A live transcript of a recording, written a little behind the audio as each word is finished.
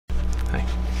Hi.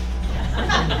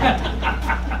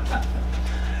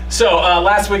 So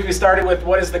last week we started with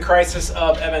what is the crisis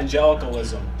of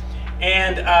evangelicalism,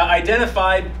 and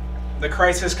identified the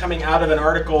crisis coming out of an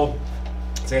article,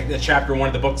 it's chapter 1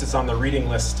 of the books that's on the reading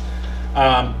list,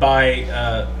 by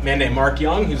a man named Mark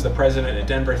Young, who's the president at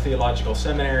Denver Theological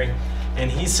Seminary. And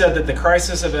he said that the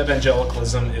crisis of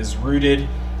evangelicalism is rooted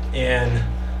in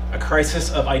a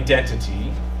crisis of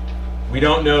identity. We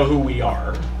don't know who we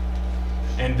are,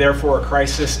 and therefore a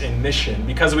crisis in mission.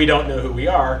 Because we don't know who we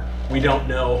are, we don't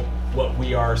know what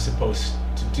we are supposed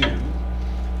to do.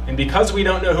 And because we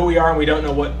don't know who we are and we don't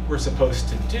know what we're supposed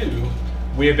to do,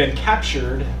 we have been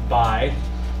captured by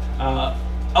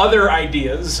other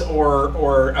ideas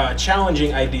or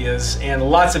challenging ideas and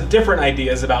lots of different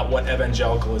ideas about what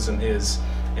evangelicalism is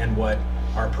and what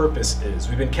our purpose is.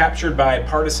 We've been captured by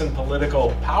partisan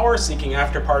political power, seeking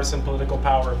after partisan political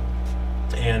power,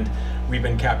 and we've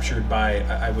been captured by,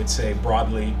 I would say,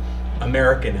 broadly,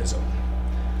 Americanism.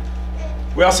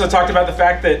 We also talked about the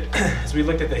fact that as we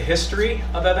looked at the history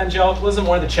of evangelicalism,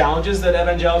 one of the challenges that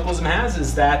evangelicalism has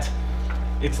is that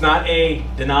it's not a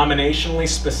denominationally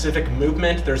specific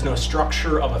movement. There's no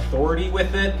structure of authority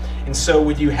with it. And so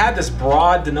when you had this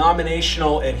broad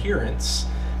denominational adherence,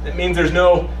 that means there's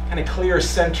no kind of clear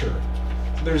center.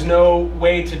 There's no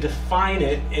way to define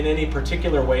it in any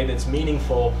particular way that's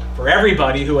meaningful for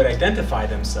everybody who would identify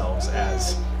themselves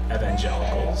as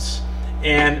evangelicals.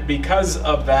 And because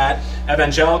of that,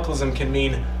 evangelicalism can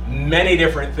mean many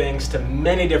different things to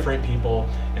many different people.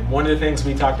 And one of the things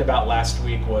we talked about last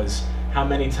week was how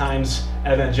many times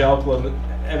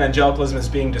evangelicalism is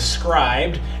being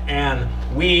described, and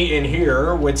we in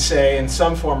here would say in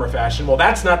some form or fashion, well,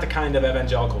 that's not the kind of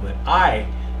evangelical that I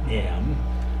am,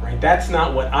 right? That's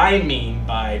not what I mean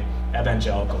by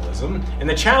evangelicalism. And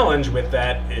the challenge with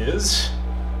that is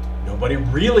nobody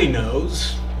really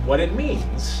knows what it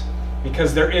means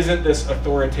because there isn't this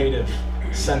authoritative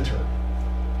center.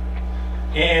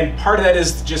 And part of that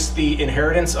is just the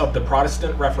inheritance of the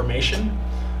Protestant Reformation.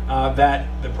 That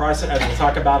the Protestant, as we'll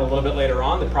talk about a little bit later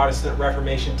on, the Protestant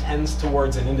Reformation tends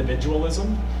towards an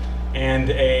individualism, and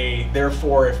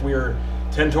therefore, if we're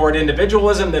tend toward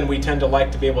individualism, then we tend to like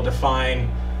to be able to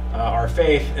define our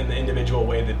faith in the individual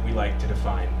way that we like to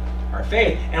define our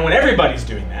faith. And when everybody's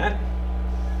doing that,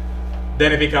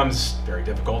 then it becomes very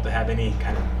difficult to have any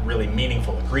kind of really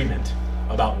meaningful agreement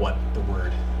about what the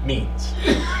word means.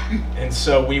 And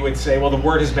so we would say, well, the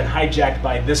word has been hijacked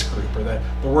by this group, or the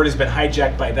word has been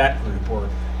hijacked by that group, or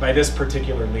by this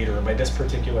particular leader, or by this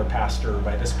particular pastor, or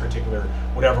by this particular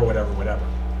whatever.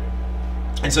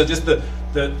 And so just the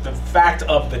fact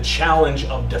of the challenge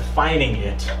of defining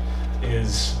it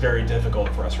is very difficult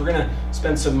for us. We're going to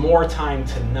spend some more time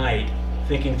tonight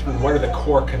thinking through what are the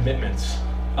core commitments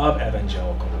of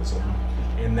evangelicalism,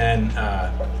 and then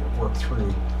work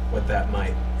through what that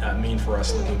might mean for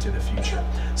us looking to the future.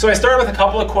 So I started with a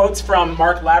couple of quotes from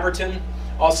Mark Labberton,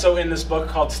 also in this book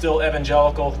called Still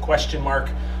Evangelical, ?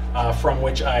 From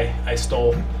which I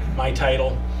stole my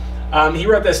title. He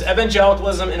wrote this: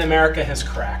 evangelicalism in America has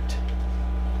cracked.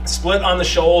 Split on the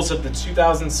shoals of the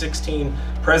 2016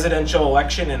 presidential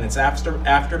election and its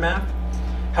aftermath,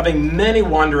 having many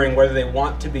wondering whether they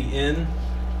want to be in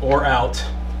or out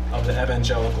of the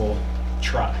evangelical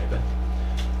tribe.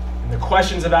 The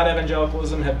questions about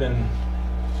evangelicalism have been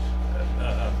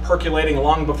percolating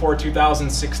long before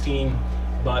 2016,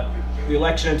 but the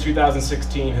election in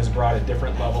 2016 has brought a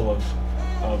different level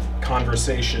of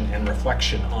conversation and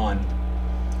reflection on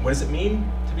what does it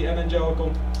mean to be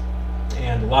evangelical,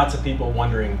 and lots of people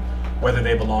wondering whether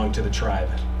they belong to the tribe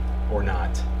or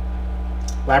not.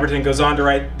 Labberton goes on to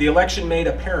write, the election made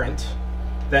apparent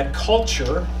that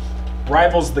culture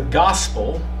rivals the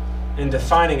gospel in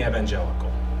defining evangelical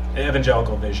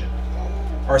vision.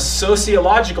 Our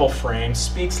sociological frame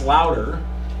speaks louder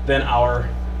than our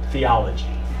theology.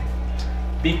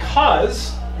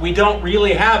 Because we don't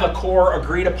really have a core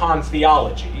agreed upon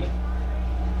theology,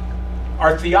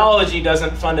 our theology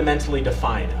doesn't fundamentally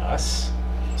define us.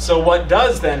 So what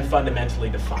does then fundamentally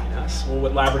define us? Well,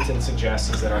 what Labberton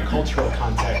suggests is that our cultural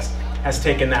context has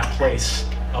taken that place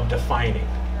of defining.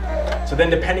 So then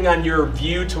depending on your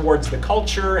view towards the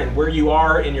culture and where you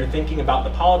are in your thinking about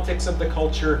the politics of the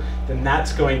culture, then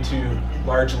that's going to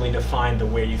largely define the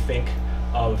way you think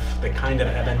of the kind of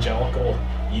evangelical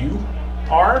you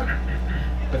are.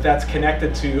 But that's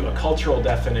connected to a cultural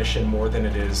definition more than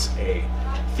it is a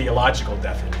theological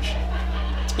definition.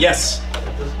 Yes?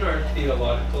 Doesn't our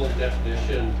theological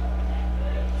definition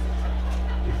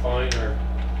define our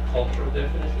cultural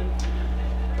definition?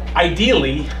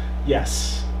 Ideally,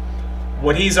 yes.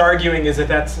 What he's arguing is that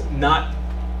that's not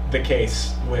the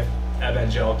case with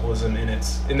evangelicalism,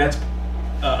 and that's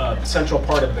a central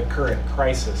part of the current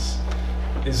crisis,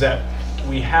 is that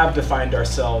we have defined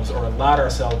ourselves or allowed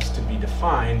ourselves to be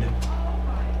defined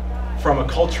from a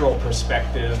cultural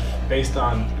perspective based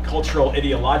on cultural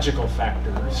ideological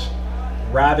factors,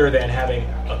 rather than having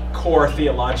a core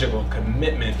theological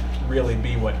commitment really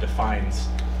be what defines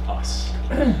us.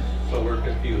 So we're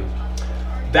confused.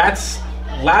 That's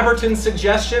Laverton's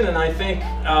suggestion, and I think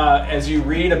as you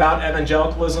read about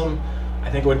evangelicalism, I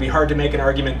think it would be hard to make an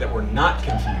argument that we're not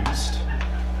confused.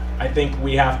 I think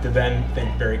we have to then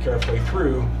think very carefully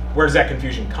through, where does that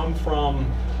confusion come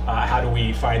from? How do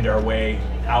we find our way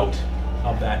out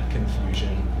of that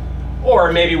confusion?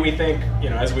 Or maybe we think,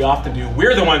 as we often do,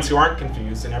 we're the ones who aren't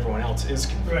confused and everyone else is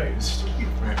confused.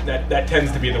 Right? That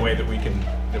tends to be the way that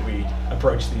we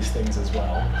approach these things as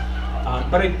well.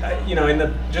 But in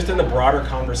the broader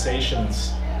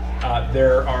conversations,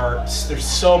 there's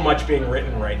so much being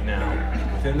written right now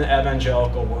within the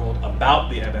evangelical world about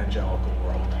the evangelical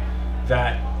world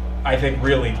that I think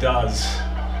really does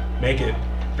make it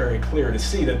very clear to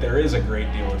see that there is a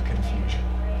great deal of confusion.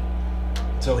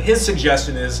 So his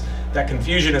suggestion is that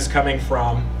confusion is coming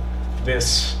from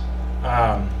this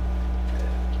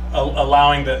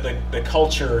allowing the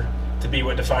culture to be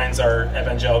what defines our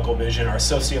evangelical vision, our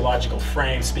sociological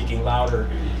frame speaking louder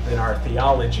than our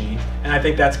theology. And I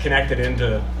think that's connected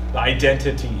into the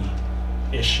identity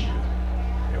issue.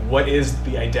 What is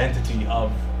the identity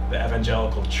of the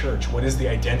evangelical church? What is the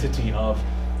identity of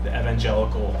the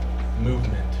evangelical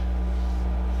movement?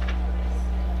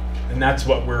 And that's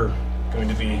what we're going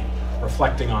to be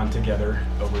reflecting on together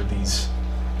over these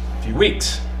few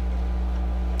weeks.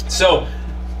 So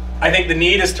I think the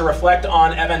need is to reflect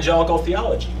on evangelical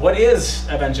theology. What is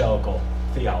evangelical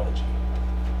theology?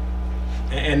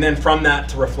 And then from that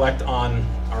to reflect on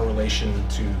our relation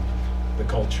to the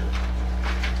culture.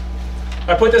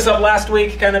 I put this up last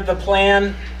week, kind of the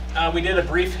plan. We did a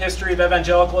brief history of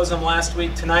evangelicalism last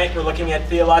week. Tonight we're looking at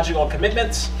theological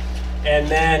commitments. And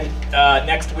then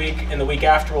next week and the week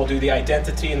after we'll do the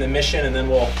identity and the mission, and then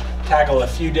we'll tackle a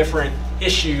few different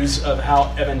issues of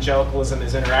how evangelicalism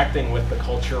is interacting with the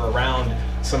culture around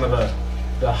some of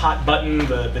the hot button,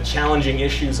 the challenging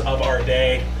issues of our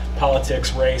day,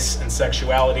 politics, race, and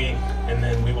sexuality. And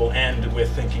then we will end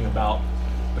with thinking about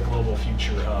the global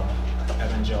future of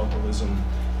evangelicalism,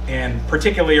 and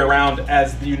particularly around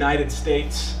as the United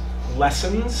States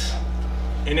lessens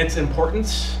in its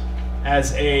importance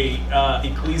as a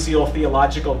ecclesial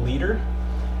theological leader,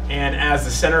 and as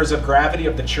the centers of gravity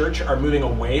of the church are moving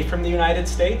away from the United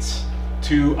States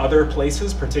to other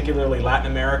places, particularly Latin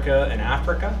America and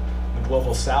Africa, the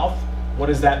global south. What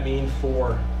does that mean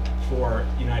for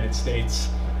United States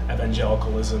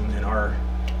evangelicalism and our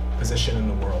position in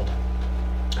the world?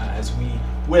 As we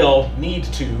will need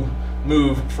to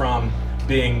move from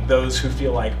being those who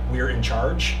feel like we're in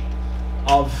charge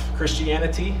of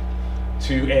Christianity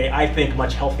to a, I think,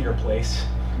 much healthier place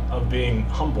of being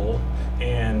humble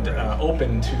and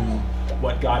open to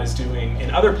what God is doing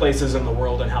in other places in the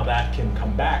world and how that can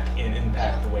come back and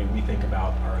impact the way we think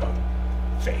about our own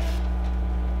faith.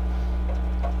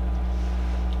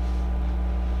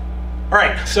 All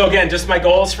right, so again, just my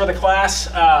goals for the class.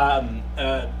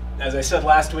 As I said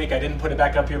last week, I didn't put it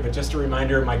back up here, but just a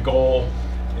reminder, my goal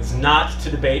is not to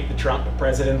debate the Trump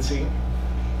presidency,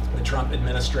 the Trump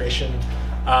administration.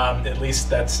 At least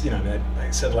that's, like I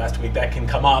said last week, that can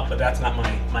come up, but that's not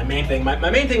my main thing. My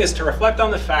main thing is to reflect on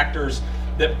the factors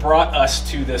that brought us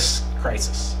to this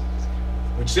crisis,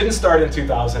 which didn't start in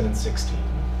 2016,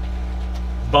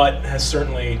 but has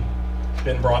certainly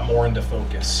been brought more into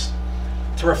focus.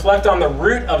 To reflect on the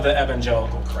root of the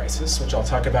evangelical crisis, which I'll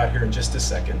talk about here in just a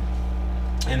second,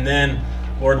 and then,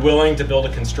 Lord willing, to build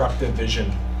a constructive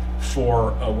vision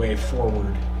for a way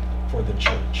forward for the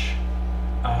church.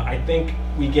 I think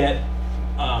we get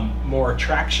more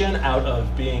traction out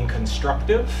of being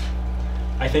constructive.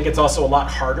 I think it's also a lot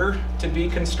harder to be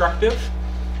constructive.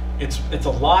 It's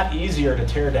a lot easier to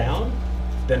tear down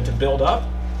than to build up.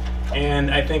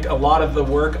 And I think a lot of the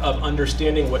work of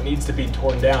understanding what needs to be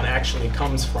torn down actually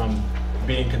comes from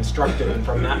being constructive and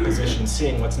from that position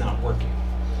seeing what's not working.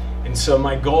 And so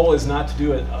my goal is not to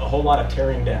do a whole lot of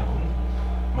tearing down.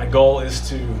 My goal is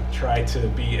to try to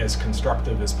be as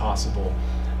constructive as possible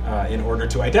in order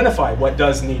to identify what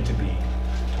does need to be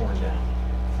torn down.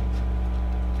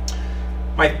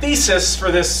 My thesis for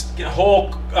this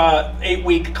whole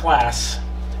 8-week class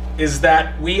is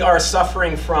that we are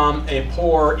suffering from a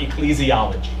poor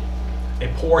ecclesiology, a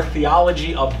poor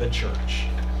theology of the church.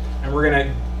 And we're going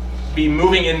to be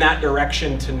moving in that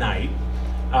direction tonight.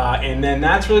 And then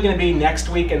that's really going to be next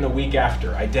week and the week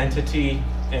after, identity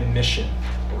and mission.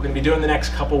 What we're going to be doing the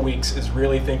next couple weeks is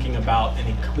really thinking about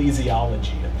an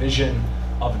ecclesiology, a vision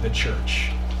of the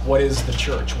church. What is the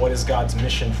church? What is God's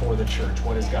mission for the church?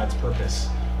 What is God's purpose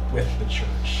with the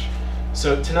church?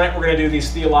 So tonight we're going to do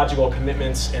these theological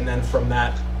commitments, and then from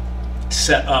that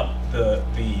set up the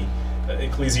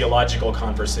ecclesiological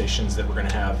conversations that we're going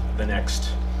to have the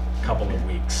next couple of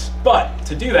weeks. But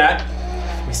to do that,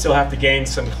 we still have to gain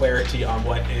some clarity on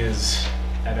what is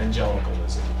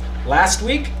evangelicalism. Last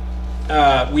week,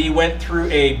 we went through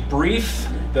a brief,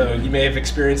 though you may have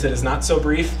experienced it as not so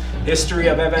brief, history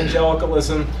of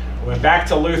evangelicalism. We went back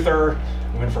to Luther.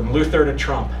 We went from Luther to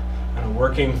Trump.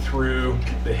 Working through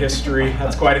the history,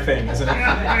 that's quite a thing, isn't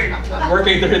it?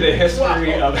 Working through the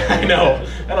history of, I know,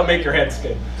 that'll make your head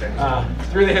spin.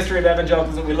 Through the history of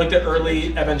evangelicalism, we looked at early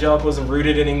evangelicalism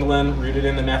rooted in England, rooted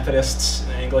in the Methodists,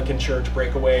 the Anglican Church,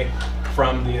 breakaway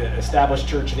from the established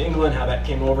church in England, how that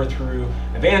came over through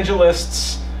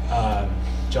evangelists,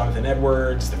 Jonathan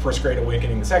Edwards, the First Great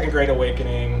Awakening, the Second Great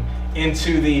Awakening,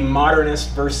 into the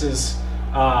modernist versus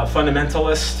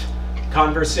fundamentalist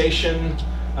conversation,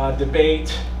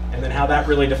 debate, and then how that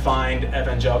really defined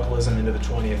evangelicalism into the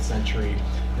 20th century.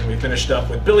 And we finished up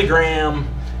with Billy Graham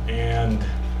and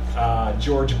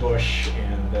George Bush,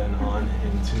 and then on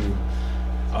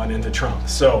into Trump.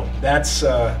 So that's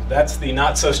the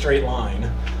not so straight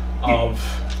line of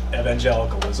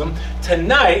evangelicalism.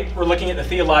 Tonight we're looking at the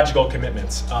theological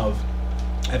commitments of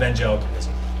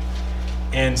evangelicalism.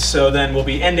 And so then we'll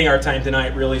be ending our time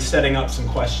tonight really setting up some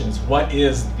questions. What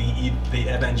is the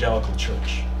evangelical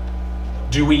church?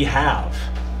 Do we have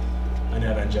an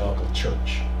evangelical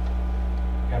church?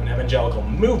 We have an evangelical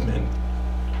movement,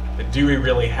 but do we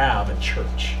really have a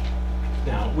church?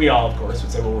 Now, we all, of course,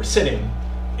 would say, well, we're sitting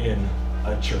in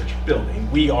a church building.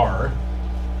 We are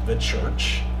the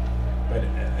church. But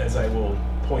as I will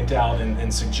point out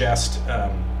and suggest,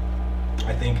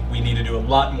 I think we need to do a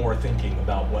lot more thinking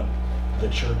about what the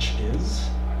church is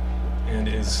and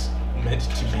is meant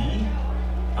to be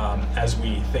as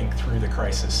we think through the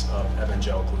crisis of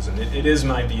evangelicalism. It is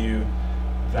my view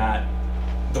that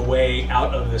the way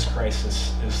out of this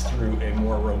crisis is through a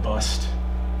more robust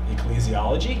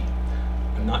ecclesiology.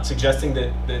 I'm not suggesting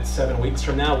that 7 weeks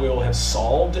from now we will have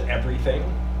solved everything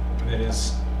that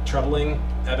is troubling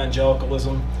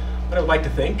evangelicalism, but I would like to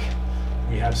think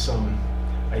we have some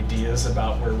ideas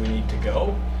about where we need to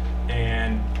go,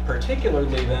 and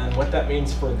particularly then what that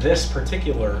means for this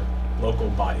particular local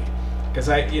body. Because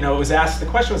the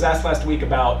question was asked last week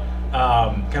about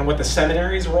kind of what the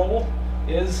seminary's role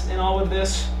is in all of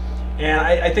this, and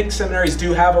I think seminaries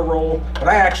do have a role, but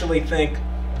I actually think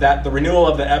that the renewal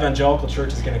of the evangelical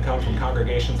church is going to come from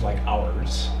congregations like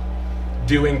ours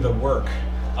doing the work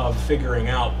of figuring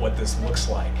out what this looks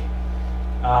like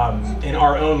in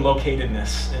our own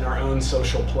locatedness, in our own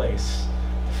social place,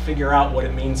 figure out what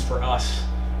it means for us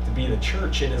to be the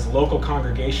church. And as local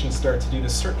congregations start to do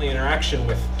this, certainly interaction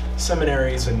with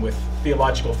seminaries and with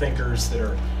theological thinkers that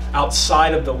are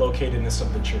outside of the locatedness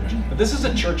of the church. But this is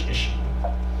a church issue.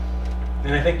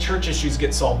 And I think church issues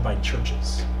get solved by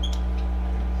churches.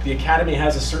 The academy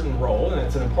has a certain role, and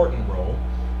it's an important role,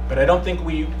 but I don't think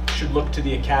we should look to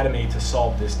the academy to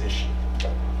solve this issue.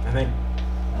 I think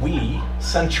we,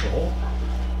 Central,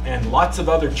 and lots of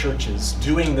other churches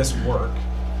doing this work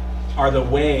are the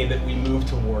way that we move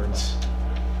towards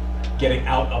getting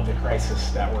out of the crisis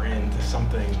that we're in to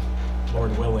something,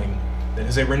 Lord willing, that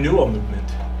is a renewal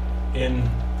movement in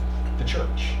the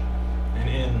church and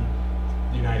in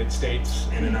the United States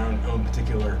and in our own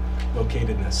particular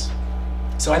locatedness.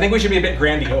 So I think we should be a bit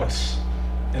grandiose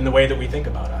in the way that we think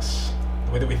about us,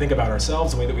 the way that we think about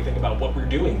ourselves, the way that we think about what we're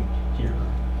doing here.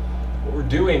 What we're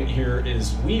doing here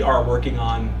is we are working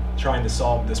on trying to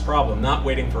solve this problem, not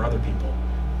waiting for other people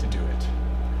to do it.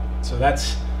 So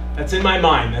that's in my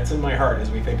mind, that's in my heart as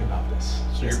we think about this.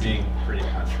 So you're being pretty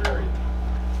contrarian.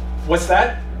 What's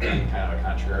that? You're being kind of a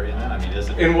contrarian then? I mean, is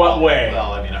it? In what way?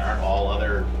 Well, I mean, aren't all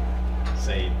other,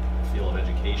 say, field of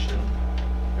education,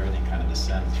 everything kind of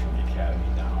descends from the academy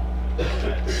down?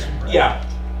 Right? Yeah.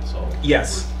 So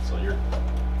yes. So you're.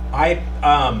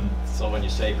 So when you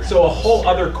say. So a whole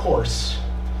other course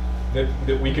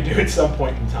that we could do at some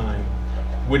point in time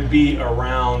would be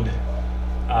around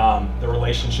the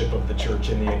relationship of the church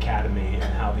and the academy and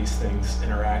how these things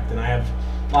interact. And I have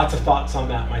lots of thoughts on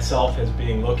that myself as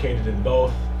being located in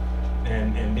both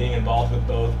and being involved with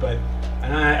both.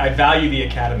 And I value the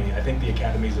academy. I think the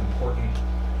academy is important.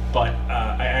 But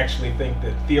I actually think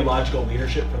that theological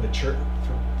leadership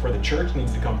for the church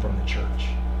needs to come from the church.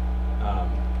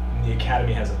 The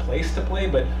academy has a place to play,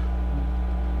 but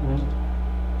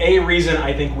a reason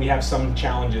I think we have some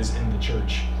challenges in the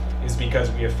church is because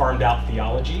we have farmed out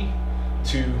theology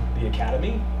to the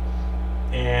academy,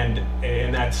 and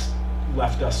that's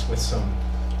left us with some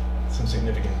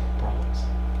significant problems.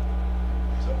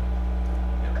 So,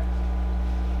 yeah.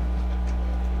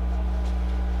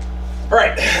 All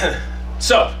right.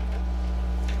 So,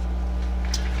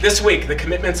 this week, the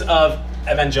commitments of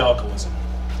evangelicalism.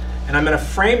 And I'm going to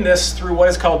frame this through what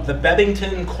is called the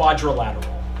Bebington Quadrilateral,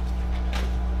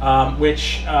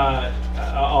 which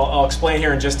I'll explain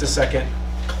here in just a second.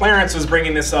 Clarence was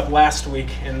bringing this up last week,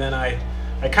 and then I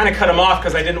kind of cut him off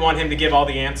because I didn't want him to give all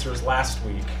the answers last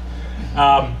week.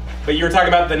 But you were talking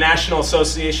about the National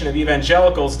Association of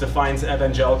Evangelicals defines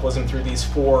evangelicalism through these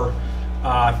four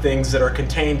things that are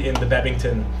contained in the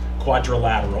Bebington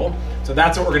Quadrilateral. So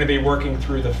that's what we're going to be working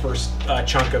through the first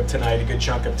chunk of tonight, a good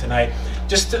chunk of tonight.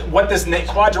 Just what this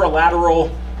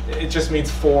quadrilateral, it just means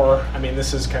four. I mean,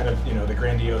 this is kind of, the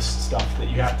grandiose stuff that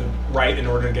you have to write in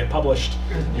order to get published.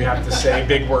 You have to say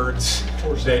big words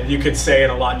that you could say in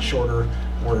a lot shorter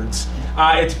words.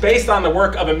 It's based on the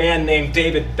work of a man named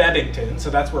David Bebington,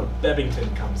 so that's where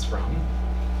Bebington comes from.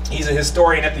 He's a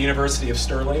historian at the University of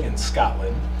Stirling in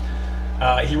Scotland.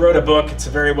 He wrote a book, it's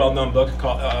a very well-known book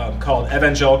called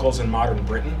Evangelicals in Modern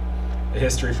Britain, a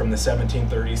history from the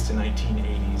 1730s to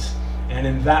 1980s. And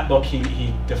in that book,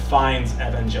 he defines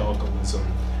evangelicalism,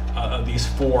 these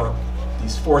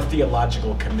four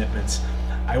theological commitments.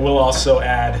 I will also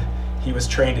add, he was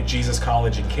trained at Jesus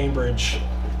College in Cambridge,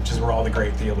 which is where all the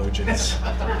great theologians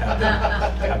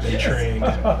have been trained.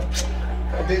 A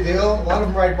lot of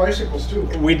them ride bicycles too.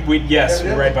 We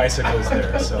ride bicycles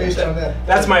there. So based on that.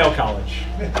 That's my old college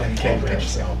in Cambridge.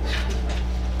 So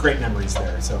great memories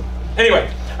there. So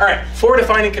anyway, all right. 4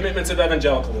 defining commitments of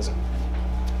evangelicalism.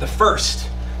 The first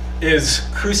is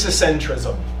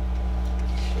crucicentrism,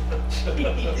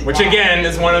 which again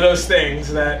is one of those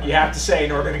things that you have to say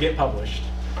in order to get published.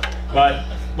 But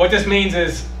what this means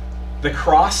is the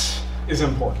cross is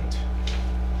important,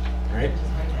 right?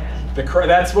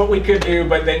 That's what we could do,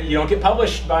 but then you don't get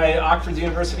published by Oxford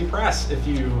University Press if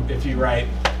you write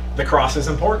the cross is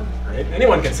important, right?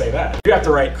 Anyone can say that. You have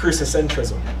to write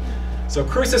crucicentrism. So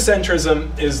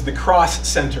crucicentrism is the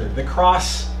cross-centered. The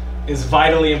cross is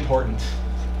vitally important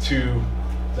to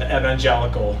the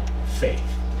evangelical faith.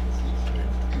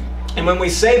 And when we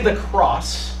say the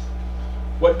cross,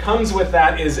 what comes with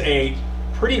that is a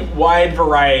pretty wide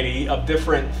variety of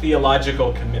different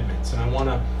theological commitments. And I want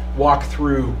to walk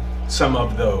through some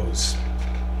of those.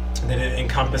 That it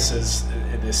encompasses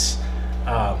this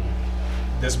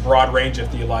broad range of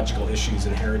theological issues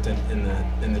inherent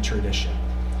in the tradition.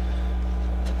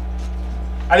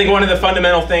 I think one of the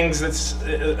fundamental things that's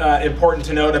important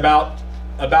to note about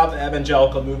the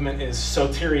evangelical movement is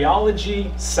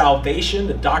soteriology, salvation,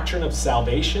 the doctrine of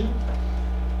salvation,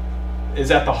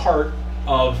 is at the heart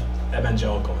of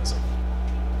evangelicalism.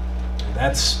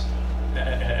 That's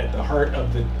at the heart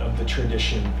of the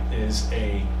tradition is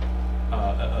a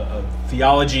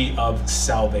theology of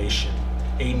salvation,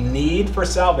 a need for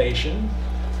salvation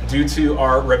due to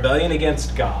our rebellion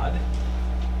against God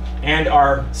and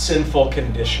our sinful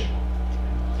condition.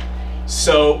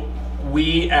 So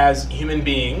we as human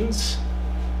beings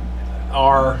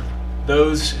are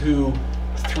those who,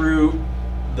 through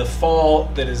the fall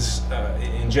that is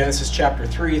in Genesis chapter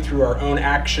 3, through our own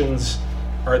actions,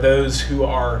 are those who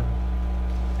are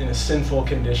in a sinful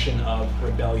condition of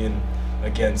rebellion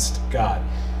against God.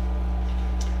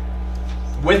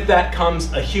 With that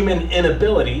comes a human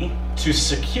inability to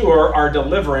secure our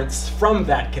deliverance from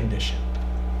that condition.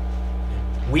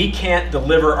 We can't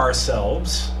deliver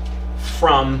ourselves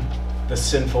from the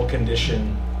sinful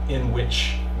condition in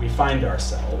which we find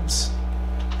ourselves.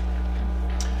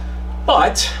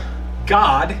 But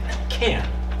God can.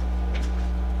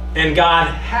 And God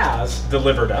has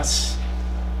delivered us.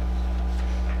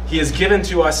 He has given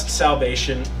to us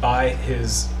salvation by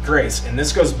His grace. And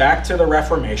this goes back to the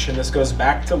Reformation. This goes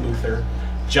back to Luther.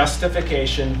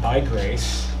 Justification by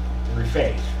grace through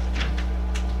faith.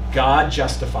 God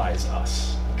justifies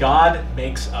us. God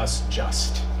makes us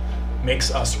just,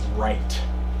 makes us right.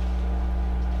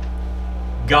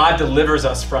 God delivers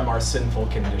us from our sinful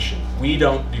condition. We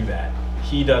don't do that.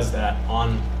 He does that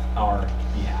on our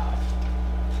behalf.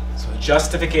 So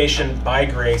justification by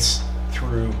grace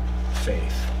through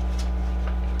faith.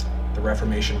 The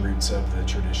Reformation roots of the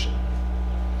tradition.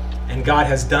 And God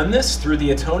has done this through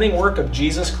the atoning work of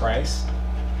Jesus Christ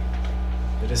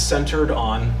that is centered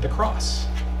on the cross.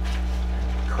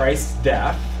 Christ's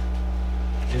death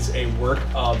is a work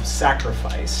of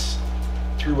sacrifice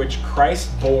through which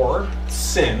Christ bore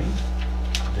sin,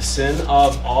 the sin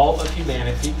of all of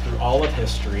humanity through all of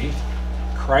history.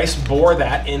 Christ bore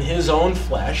that in his own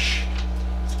flesh,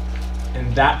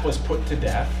 and that was put to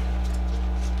death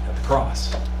at the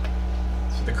cross.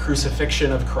 So the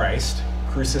crucifixion of Christ,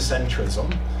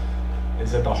 crucicentrism,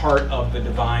 is at the heart of the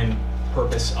divine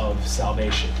purpose of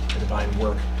salvation, the divine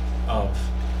work of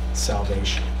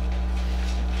salvation.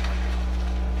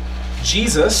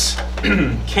 Jesus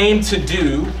came to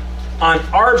do on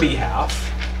our behalf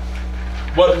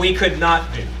what we could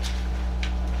not do.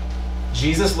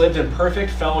 Jesus lived in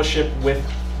perfect fellowship with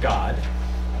God,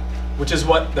 which is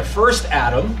what the first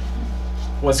Adam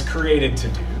was created to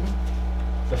do.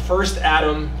 The first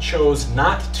Adam chose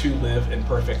not to live in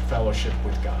perfect fellowship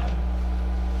with God,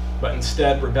 but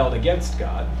instead rebelled against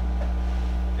God.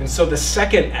 And so the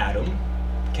second Adam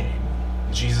came.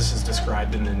 Jesus is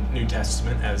described in the New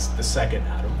Testament as the second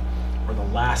Adam, or the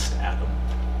last Adam.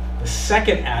 The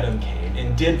second Adam came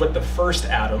and did what the first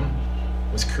Adam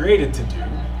was created to do,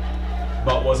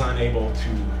 but was unable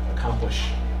to accomplish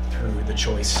through the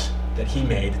choice that he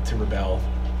made to rebel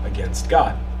against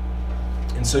God.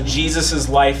 And so Jesus'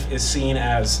 life is seen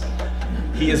as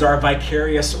he is our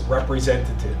vicarious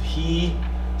representative. He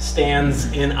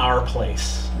stands in our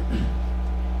place.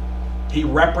 He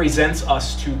represents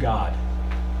us to God.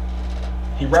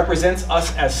 He represents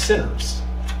us as sinners.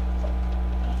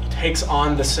 He takes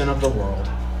on the sin of the world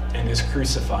and is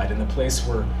crucified in the place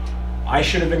where I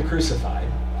should have been crucified,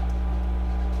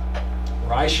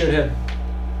 where I should have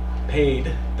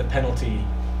paid the penalty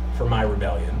for my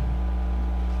rebellion.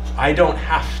 I don't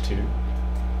have to,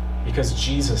 because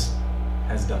Jesus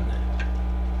has done that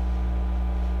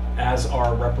as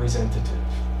our representative.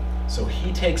 So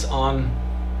he takes on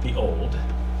the old,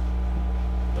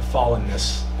 the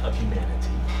fallenness of humanity.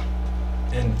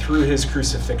 And through his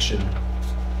crucifixion,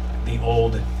 the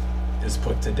old is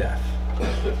put to death.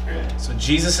 So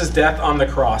Jesus' death on the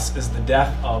cross is the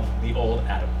death of the old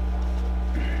Adam,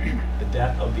 the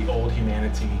death of the old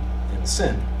humanity in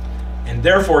sin. And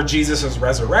therefore, Jesus'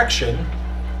 resurrection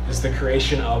is the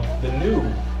creation of the new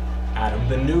Adam,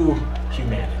 the new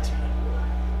humanity.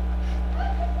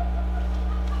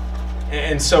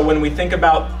 And so when we think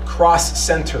about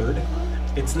cross-centered,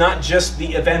 it's not just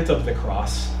the event of the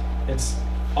cross. It's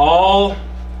all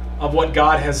of what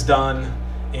God has done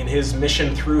in his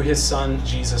mission through his Son,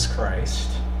 Jesus Christ.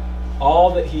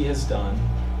 All that he has done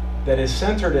that is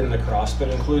centered in the cross, that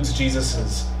includes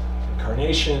Jesus'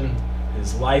 incarnation,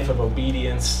 his life of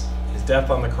obedience, his death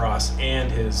on the cross, and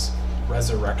his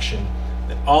resurrection.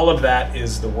 That all of that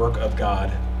is the work of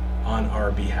God on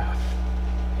our behalf.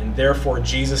 And therefore,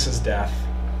 Jesus' death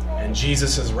and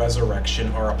Jesus'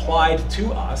 resurrection are applied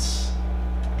to us,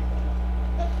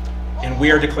 and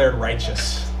we are declared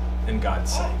righteous in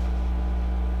God's sight.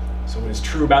 So what is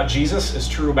true about Jesus is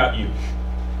true about you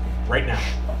right now.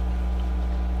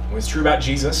 What is true about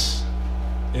Jesus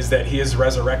is that he is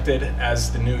resurrected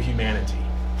as the new humanity.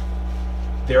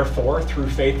 Therefore, through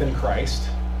faith in Christ,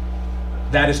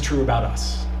 that is true about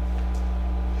us.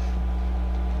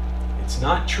 It's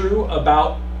not true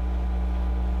about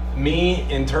me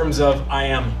in terms of I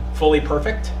am fully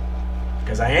perfect,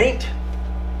 because I ain't,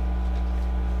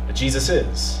 but Jesus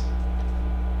is.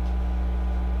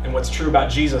 And what's true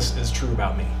about Jesus is true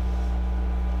about me.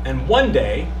 And one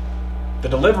day, the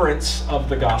deliverance of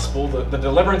the gospel, the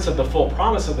deliverance of the full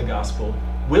promise of the gospel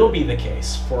will be the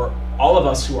case for all of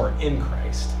us who are in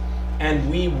Christ. And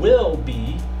we will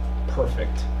be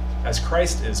perfect as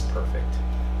Christ is perfect.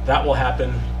 That will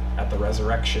happen at the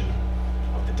resurrection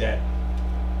of the dead.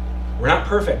 We're not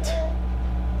perfect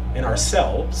in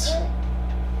ourselves,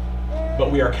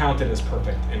 but we are counted as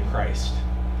perfect in Christ.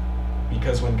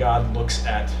 Because when God looks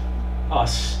at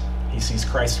us, he sees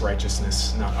Christ's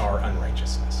righteousness, not our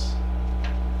unrighteousness.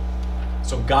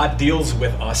 So God deals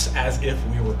with us as if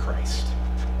we were Christ.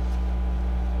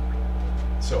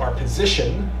 So our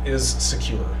position is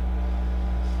secure.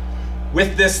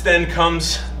 With this then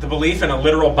comes the belief in a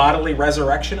literal bodily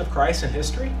resurrection of Christ in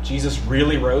history. Jesus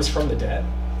really rose from the dead.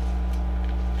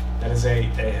 That is a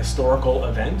historical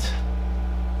event,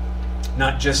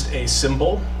 not just a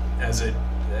symbol as it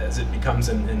becomes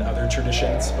in other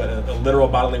traditions, but a literal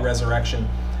bodily resurrection,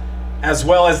 as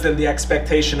well as then the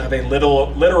expectation of a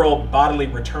literal bodily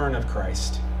return of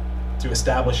Christ to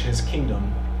establish his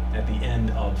kingdom at the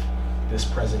end of this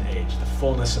present age. The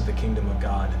fullness of the kingdom of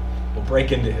God will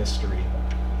break into history,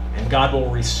 and God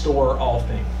will restore all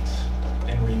things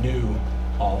and renew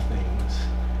all things,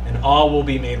 and all will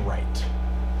be made right.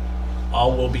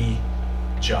 All will be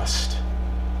just.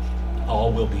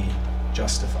 All will be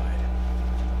justified.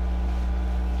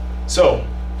 So,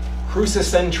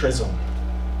 crucicentrism,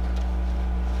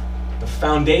 the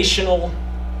foundational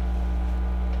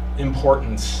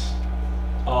importance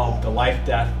of the life,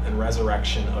 death, and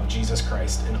resurrection of Jesus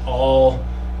Christ and all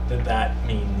that that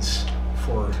means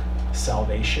for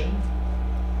salvation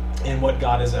and what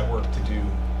God is at work to do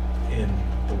in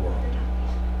the world.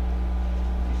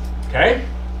 Okay?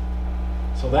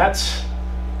 So that's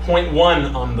point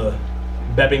 1 on the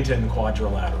Bebington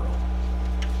Quadrilateral.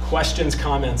 Questions,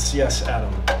 comments? Yes,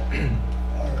 Adam.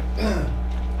 Are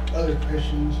other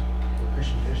Christians or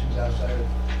Christian traditions outside of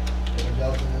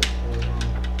Evangelical or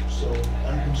so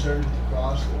unconcerned with the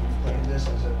cross that we've put in this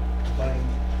as a defining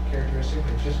characteristic?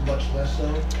 It's just much less so?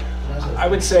 I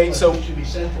would say so. It should be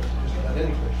central to just about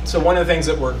any Christian. So one of the things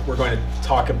that we're going to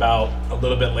talk about a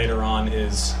little bit later on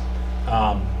is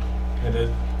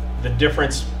the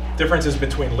differences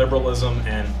between liberalism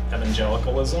and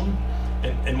evangelicalism.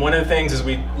 And one of the things, as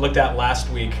we looked at last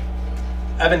week,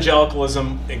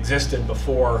 evangelicalism existed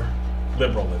before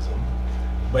liberalism.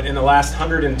 But in the last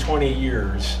 120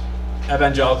 years,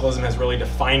 evangelicalism has really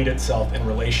defined itself in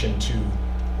relation to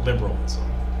liberalism.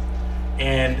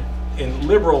 And in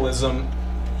liberalism,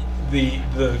 the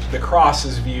cross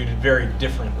is viewed very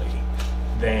differently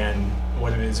than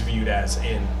what it is viewed as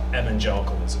in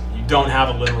evangelicalism. You don't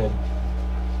have a literal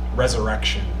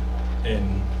resurrection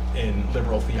in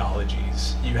liberal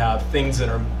theologies. You have things that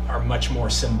are much more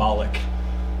symbolic.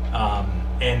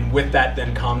 And with that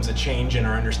then comes a change in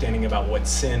our understanding about what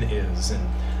sin is. And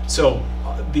so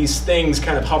these things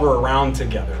kind of hover around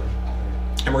together.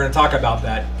 And we're going to talk about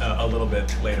that a little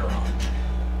bit later on.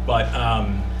 But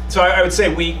so I would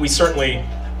say we certainly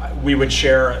would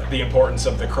share the importance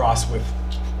of the cross with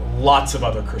lots of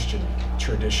other Christian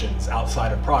traditions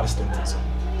outside of Protestantism.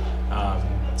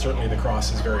 Certainly the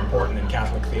cross is very important in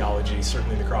Catholic theology.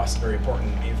 Certainly the cross is very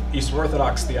important in Eastern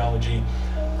Orthodox theology.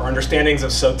 Our understandings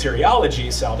of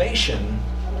soteriology, salvation,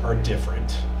 are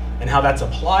different. And how that's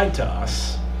applied to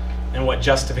us and what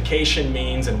justification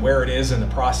means and where it is in the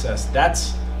process,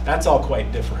 that's all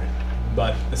quite different.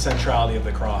 But the centrality of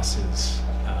the cross is,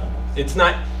 it's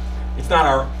not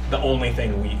the only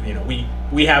thing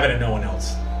we have it and no one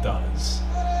else does.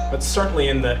 But certainly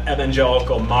in the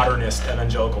evangelical, modernist,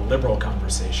 evangelical, liberal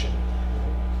conversation,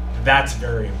 that's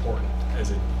very important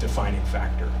as a defining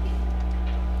factor.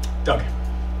 Doug.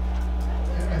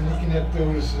 I'm looking at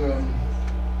those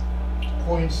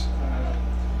points,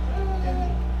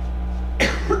 and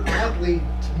oddly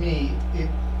to me,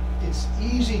 it's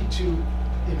easy to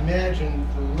imagine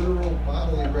the literal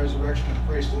bodily resurrection of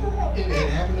Christ. It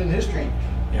happened in history.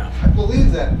 Yeah. I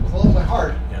believe that with all my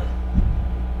heart. Yeah.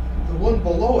 The one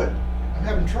below it, I'm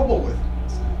having trouble with.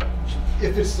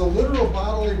 If it's the literal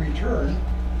bodily return,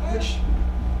 which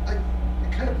I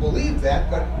kind of believe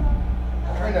that, but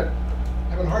I'm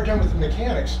having a hard time with the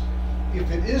mechanics.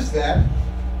 If it is that,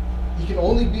 he can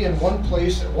only be in one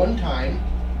place at one time.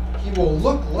 He will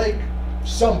look like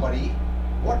somebody.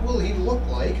 What will he look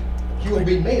like? He will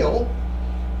be male.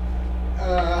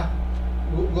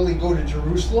 Will he go to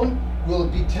Jerusalem? Will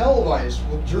it be televised?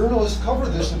 Will journalists cover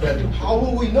this event? How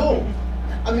will we know?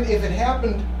 I mean, if it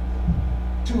happened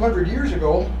 200 years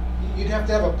ago, you'd have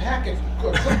to have a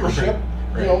clipper ship,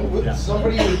 right. with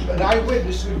somebody, an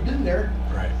eyewitness who'd been there.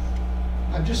 Right.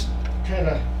 I'm just trying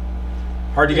to.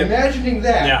 Hard to get. Imagining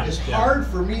that Yeah, is yeah. hard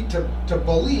for me to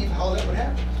believe how that would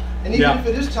happen. And even if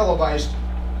it is televised,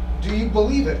 do you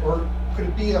believe it, or could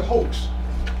it be a hoax?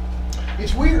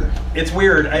 It's weird. It's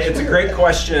weird. It's a great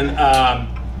question.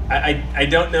 I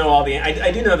don't know all the.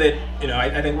 I do know that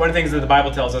I think one of the things that the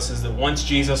Bible tells us is that once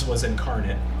Jesus was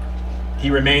incarnate, he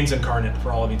remains incarnate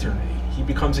for all of eternity. He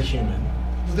becomes a human.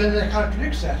 Well, then that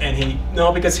contradicts that. And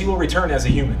because he will return as a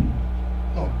human.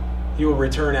 Oh. He will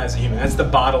return as a human. That's the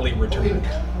bodily return.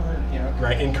 Incarnate, yeah.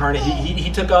 Right, incarnate.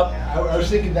 He took up. I was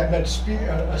thinking that meant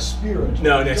a spirit.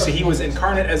 No. So he was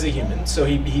incarnate as a human. So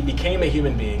he became a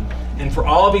human being, and for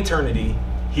all of eternity,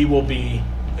 he will be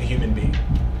a human being.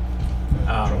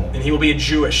 And he will be a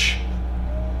Jewish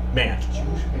man.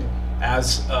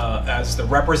 As the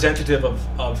representative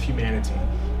of humanity,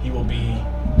 he will be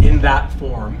in that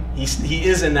form. He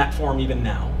is in that form even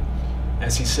now,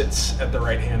 as he sits at the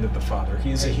right hand of the Father.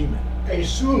 He is a human. I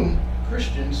assume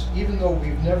Christians, even though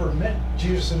we've never met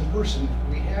Jesus in person,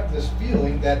 we have this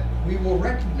feeling that we will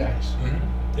recognize.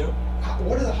 Mm-hmm. Yep.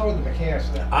 How are the mechanics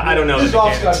of that? I don't know This the is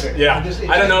off mechanics. subject.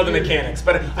 Yeah, I don't know the weird. mechanics,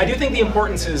 but I do think the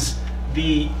importance is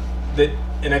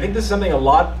and I think this is something a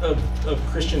lot of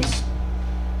Christians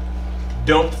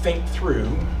don't think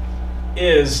through,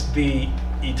 is the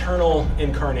eternal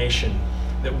incarnation.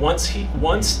 That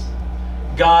once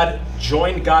God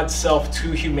joined God's self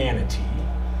to humanity,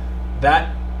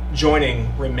 that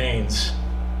joining remains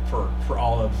for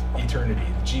all of eternity.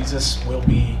 Jesus will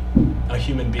be a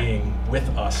human being with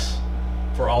us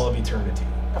for all of eternity.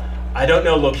 I don't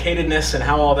know locatedness and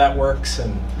how all that works,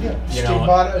 and Yeah, you know,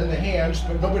 stigmata in the hands,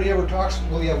 but nobody ever talks,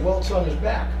 well, he had welts on his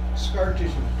back, scar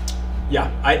tissue. yeah,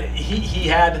 he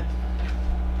had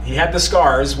the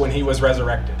scars when he was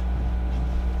resurrected.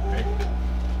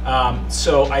 Right?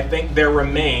 So I think there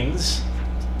remains.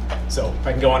 So if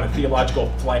I can go on a theological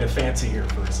flight of fancy here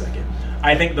for a second,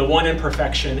 I think the one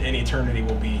imperfection in eternity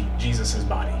will be Jesus'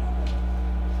 body.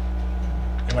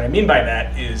 And what I mean by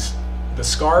that is the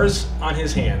scars on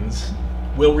his hands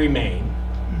will remain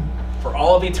for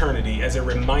all of eternity as a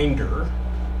reminder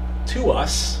to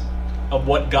us of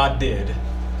what God did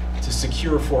to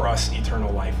secure for us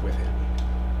eternal life with him.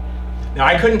 Now,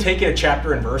 I couldn't take it a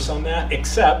chapter and verse on that,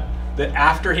 except that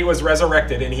after he was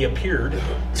resurrected and he appeared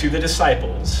to the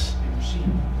disciples,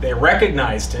 they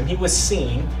recognized him, he was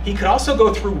seen. He could also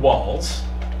go through walls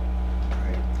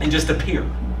and just appear.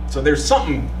 So there's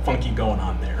something funky going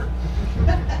on there.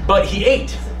 But he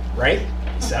ate, right?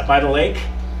 He sat by the lake,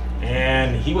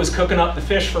 and he was cooking up the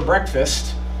fish for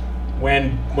breakfast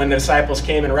when the disciples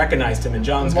came and recognized him in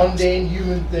John's Mundane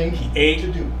human thing he ate,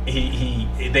 to do.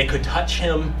 They could touch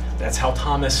him. That's how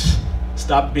Thomas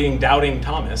stopped being doubting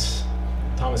Thomas.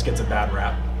 Thomas gets a bad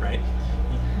rap, right?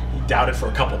 He doubted for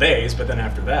a couple days, but then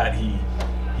after that, he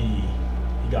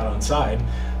got on side.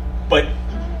 But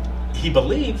he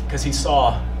believed because he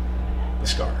saw the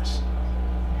scars.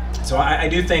 So I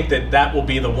do think that will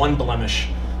be the one blemish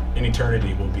in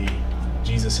eternity, will be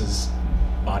Jesus's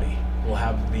body. Will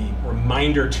have the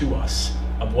reminder to us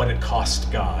of what it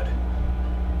cost God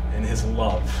and his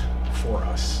love for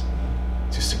us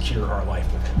to secure our life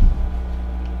with him.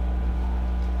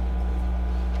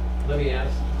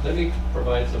 Let me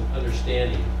provide some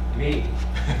understanding, me,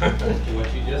 to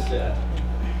what you just said.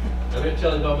 I'm going to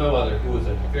tell you about my mother, who was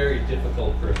a very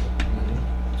difficult person.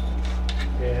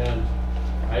 And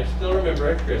I still remember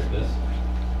at Christmas,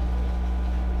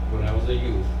 when I was a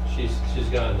youth, she's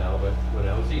gone now, but when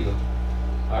I was a youth,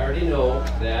 I already know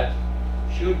that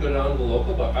she would go down to the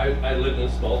local bar. I lived in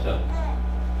a small town.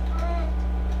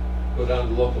 Go down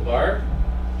to the local bar.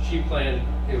 She planned,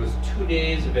 it was 2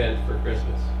 days event for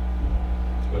Christmas.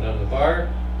 Go down to the bar.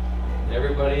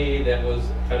 Everybody that was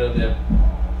kind of the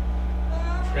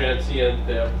transient,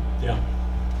 Yeah.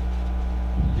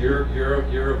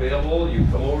 You're available. You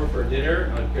come over for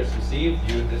dinner on Christmas Eve.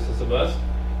 This is a must,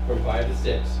 from 5 to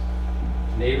 6.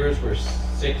 Neighbors were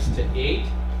 6 to 8,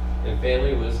 and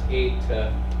family was 8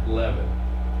 to 11.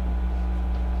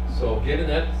 So, given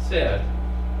that said,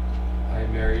 I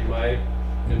married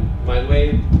and by the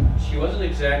way, she wasn't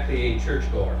exactly a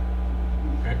churchgoer.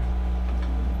 Okay.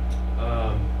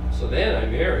 So then I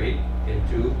married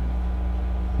into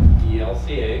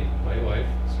ELCA, my wife,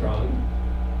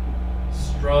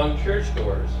 strong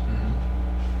churchgoers. Mm-hmm.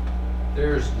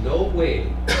 There's no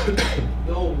way,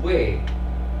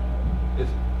 that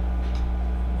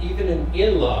even an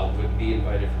in-law would be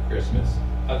invited for Christmas,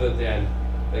 other than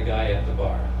the guy at the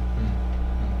bar.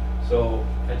 Mm-hmm.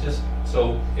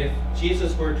 So if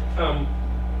Jesus were to come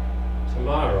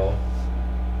tomorrow,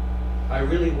 I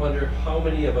really wonder how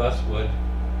many of us would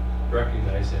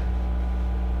recognize him.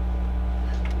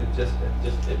 It's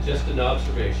just an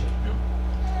observation.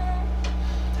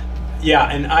 Yeah,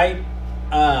 and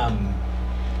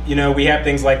we have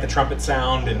things like the trumpet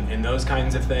sound and those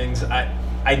kinds of things.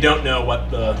 I don't know what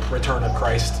the return of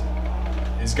Christ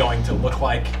is going to look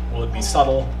like. Will it be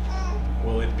subtle?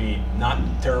 Will it be not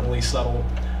terribly subtle?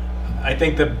 I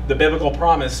think the biblical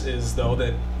promise is, though,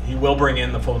 that he will bring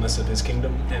in the fullness of his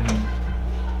kingdom, and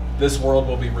this world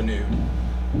will be renewed.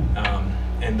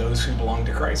 And those who belong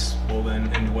to Christ will then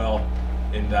indwell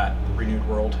in that renewed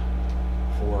world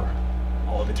for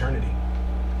all of eternity.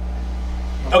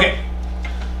 Okay,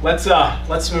 let's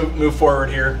move forward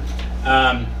here.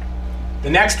 The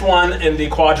next one in the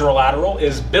quadrilateral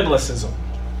is biblicism,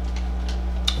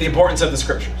 the importance of the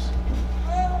scriptures.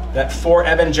 That for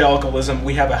evangelicalism,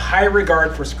 we have a high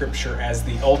regard for scripture as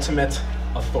the ultimate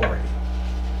authority.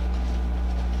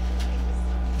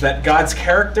 That God's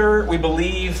character, we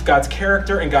believe God's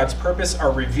character and God's purpose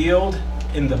are revealed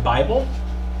in the Bible.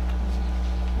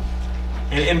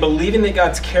 And in believing that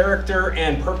God's character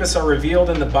and purpose are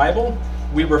revealed in the Bible,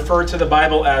 we refer to the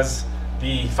Bible as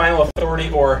the final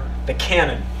authority, or the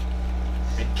canon.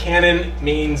 The canon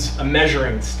means a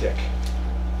measuring stick.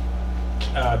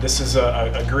 This is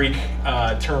a Greek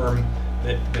term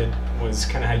that was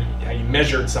kind of how you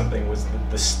measured something, was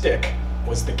the stick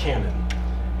was the canon.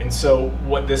 And so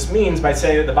what this means by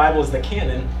saying that the Bible is the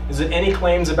canon is that any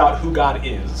claims about who God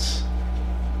is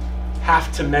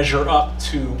have to measure up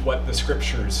to what the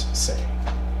scriptures say.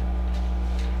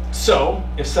 So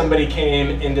if somebody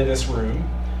came into this room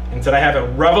and said, I have a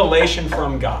revelation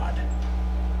from God.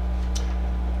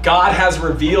 God has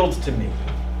revealed to me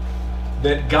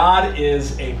that God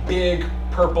is a big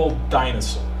purple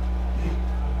dinosaur.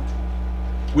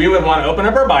 We would want to open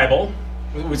up our Bible.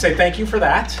 We would say thank you for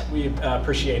that. We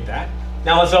appreciate that.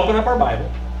 Now let's open up our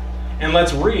Bible and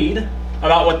let's read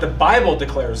about what the Bible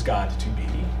declares God to be.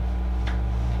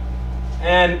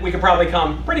 And we could probably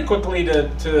come pretty quickly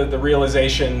to the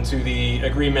realization, to the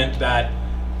agreement that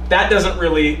that doesn't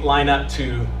really line up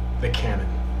to the canon.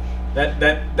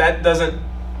 That doesn't,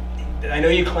 I know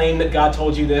you claim that God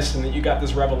told you this and that you got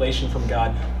this revelation from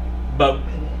God, but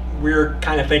we're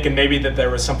kind of thinking maybe that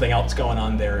there was something else going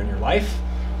on there in your life,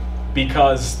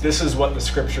 because this is what the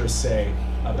scriptures say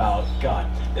about God.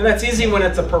 And that's easy when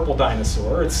it's a purple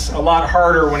dinosaur. It's a lot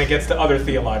harder when it gets to other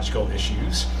theological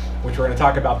issues, which we're going to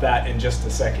talk about that in just a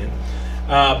second.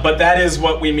 But that is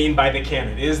what we mean by the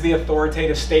canon. It is the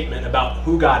authoritative statement about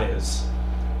who God is,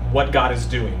 what God is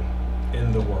doing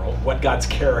in the world, what God's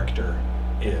character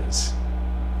is.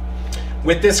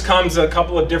 With this comes a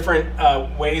couple of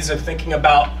different ways of thinking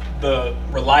about the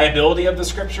reliability of the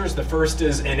scriptures. The first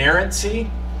is inerrancy,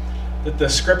 that the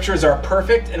scriptures are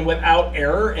perfect and without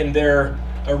error in their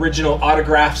original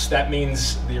autographs. That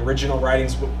means the original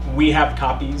writings. We have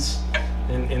copies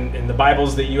in the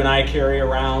Bibles that you and I carry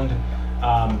around.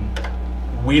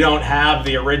 We don't have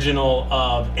the original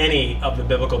of any of the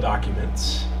biblical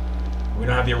documents. We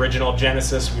don't have the original of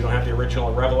Genesis. We don't have the original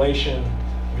of Revelation.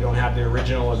 We don't have the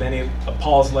original of any of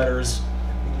Paul's letters.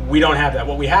 We don't have that.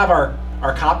 What we have are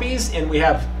copies, and we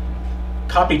have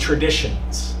copy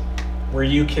traditions where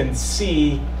you can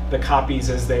see the copies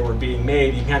as they were being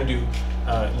made. You can kind of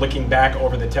do looking back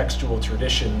over the textual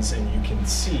traditions, and you can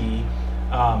see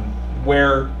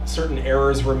where certain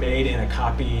errors were made in a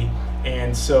copy.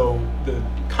 And so the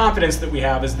confidence that we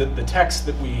have is that the text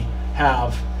that we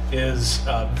have is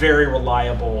very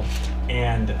reliable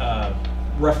and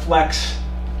reflects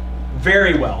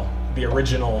very well the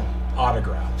original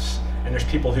autographs. And there's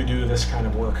people who do this kind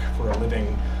of work for a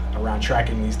living around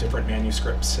tracking these different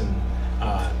manuscripts. And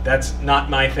that's not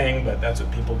my thing, but that's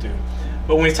what people do.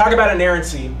 But when we talk about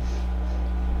inerrancy,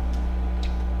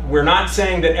 we're not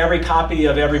saying that every copy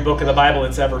of every book of the Bible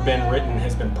that's ever been written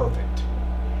has been perfect,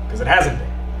 because it hasn't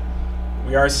been.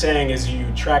 We are saying, as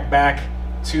you track back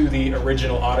to the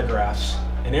original autographs,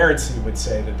 inerrancy would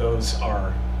say that those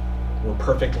were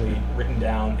perfectly written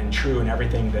down and true in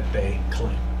everything that they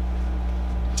claim.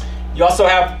 You also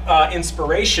have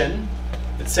inspiration,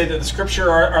 that say that the scripture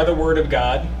are the word of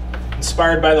God,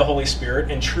 inspired by the Holy Spirit,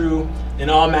 and true in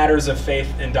all matters of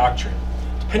faith and doctrine.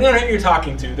 Depending on who you're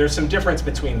talking to, there's some difference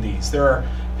between these. There are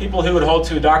people who would hold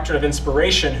to a doctrine of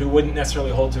inspiration who wouldn't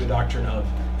necessarily hold to a doctrine of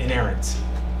inerrancy.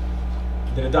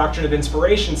 Then a doctrine of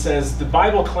inspiration says the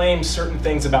Bible claims certain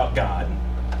things about God,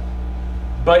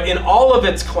 but in all of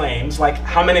its claims, like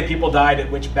how many people died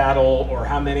at which battle, or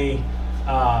how many,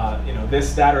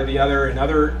 this, that, or the other, in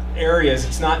other areas,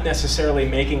 it's not necessarily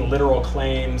making literal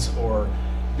claims, or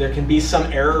there can be some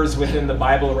errors within the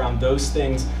Bible around those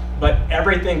things, but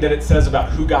everything that it says about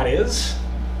who God is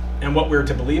and what we're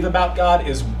to believe about God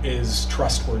is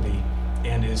trustworthy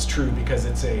and is true, because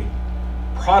it's a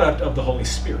product of the Holy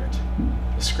Spirit.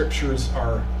 The scriptures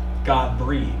are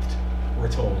God-breathed,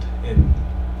 we're told in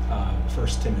 1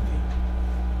 Timothy,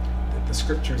 that the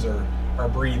scriptures are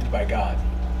breathed by God.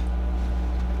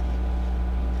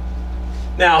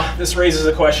 Now, this raises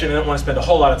a question. I don't want to spend a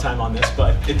whole lot of time on this,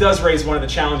 but it does raise one of the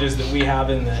challenges that we have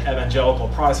in the evangelical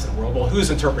Protestant world. Well, whose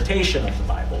interpretation of the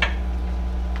Bible?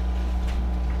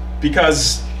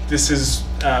 Because this is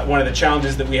one of the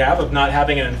challenges that we have of not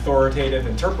having an authoritative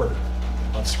interpreter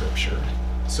of Scripture.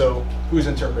 So, whose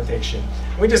interpretation?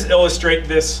 We just illustrate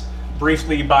this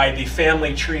briefly by the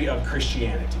family tree of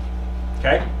Christianity.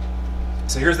 Okay?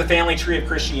 So here's the family tree of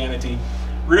Christianity,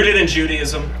 rooted in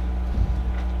Judaism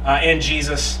and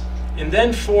Jesus. And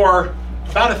then for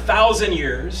about 1,000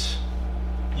 years,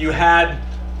 you had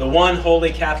the one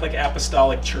holy Catholic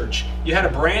Apostolic Church. You had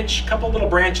a couple little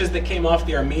branches that came off,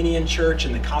 the Armenian Church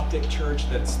and the Coptic Church,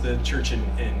 that's the church in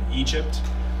Egypt,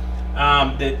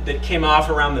 that came off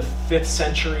around the 5th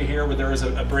century here, where there was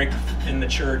a break in the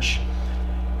church.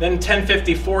 Then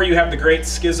 1054, you have the Great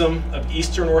Schism of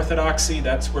Eastern Orthodoxy.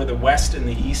 That's where the West and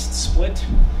the East split.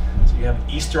 So you have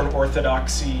Eastern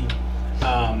Orthodoxy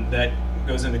that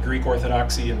goes into Greek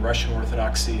Orthodoxy and Russian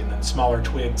Orthodoxy, and then smaller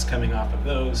twigs coming off of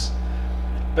those.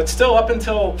 But still, up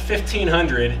until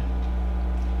 1500,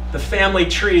 the family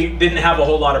tree didn't have a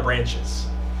whole lot of branches.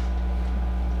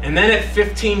 And then at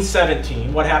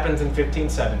 1517, what happens in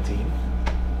 1517?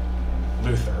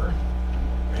 Luther.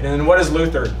 And then what does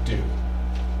Luther do?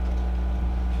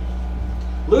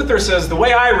 Luther says the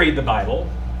way I read the Bible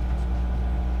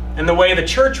and the way the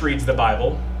church reads the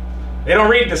Bible, they don't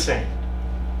read the same.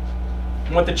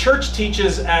 And what the church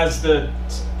teaches as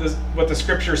what the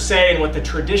scriptures say and what the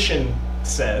tradition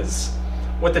says,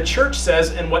 what the church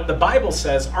says and what the Bible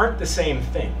says aren't the same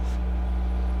thing.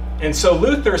 And so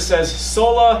Luther says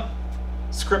sola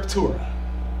scriptura,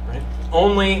 right?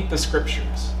 Only the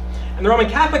scriptures. And the Roman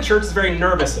Catholic Church is very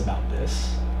nervous about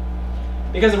this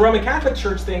because the Roman Catholic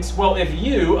Church thinks, well, if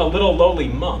you, a little lowly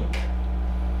monk,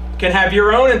 can have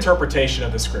your own interpretation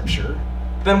of the scripture,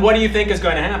 then what do you think is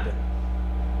going to happen?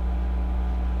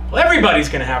 Well, everybody's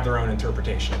going to have their own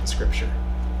interpretation of the scripture.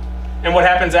 And what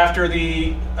happens after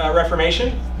the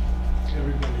Reformation?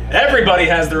 Everybody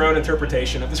has their own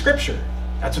interpretation of the scripture.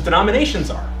 That's what denominations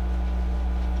are.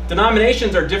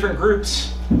 Denominations are different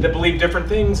groups that believe different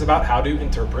things about how to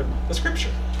interpret the scripture.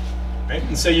 Right?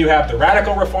 And so you have the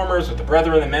radical reformers with the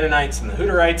Brethren, the Mennonites, and the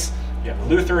Hutterites. You have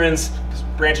the Lutherans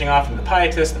branching off into the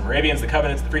Pietists, the Moravians, the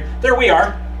Covenants, the Free. There we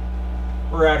are.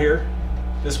 We're out here.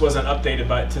 This wasn't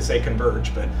updated to say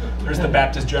Converge, but there's the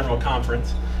Baptist General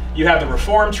Conference. You have the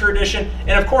Reformed tradition.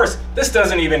 And of course, this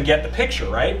doesn't even get the picture,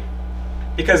 right?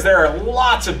 Because there are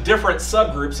lots of different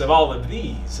subgroups of all of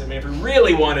these. I mean, if we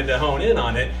really wanted to hone in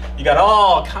on it, you got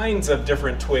all kinds of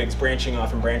different twigs branching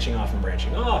off and branching off and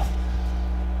branching off.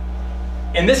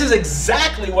 And this is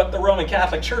exactly what the Roman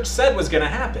Catholic Church said was going to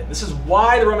happen. This is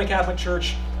why the Roman Catholic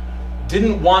Church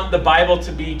didn't want the Bible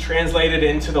to be translated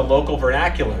into the local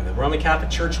vernacular. The Roman Catholic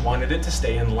Church wanted it to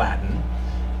stay in Latin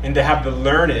and to have the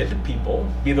learned people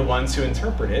be the ones who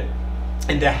interpret it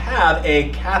and to have a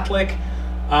Catholic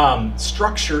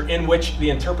structure in which the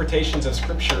interpretations of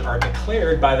Scripture are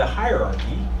declared by the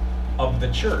hierarchy of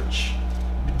the church.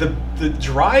 The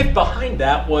drive behind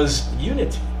that was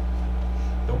unity,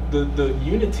 the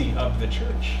unity of the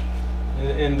church.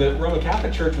 And the Roman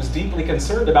Catholic Church was deeply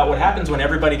concerned about what happens when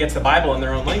everybody gets the Bible in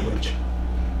their own language.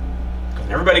 Because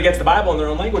when everybody gets the Bible in their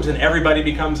own language, then everybody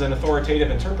becomes an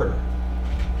authoritative interpreter.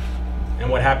 And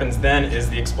what happens then is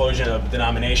the explosion of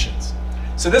denominations.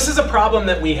 So this is a problem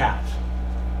that we have.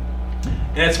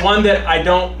 And it's one that I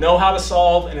don't know how to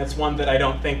solve, and it's one that I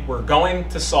don't think we're going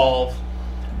to solve.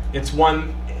 It's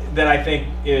one that I think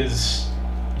is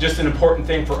just an important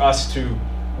thing for us to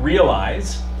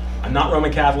realize. I'm not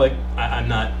Roman Catholic. I'm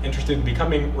not interested in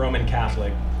becoming Roman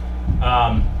Catholic.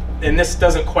 And this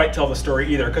doesn't quite tell the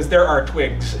story either, because there are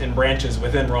twigs and branches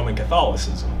within Roman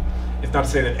Catholicism. It's not to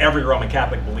say that every Roman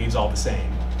Catholic believes all the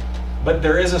same. But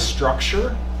there is a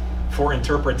structure for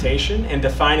interpretation and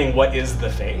defining what is the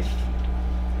faith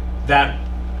that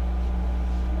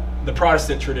the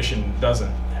Protestant tradition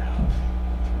doesn't have.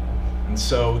 And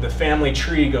so the family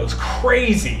tree goes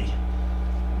crazy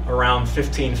around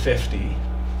 1550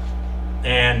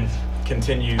 and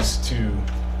continues to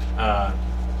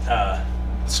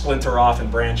splinter off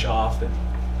and branch off, and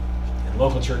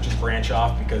local churches branch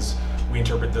off because we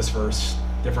interpret this verse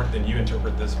different than you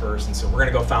interpret this verse, and so we're going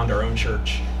to go found our own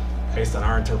church based on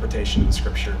our interpretation of the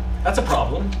scripture. That's a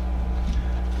problem.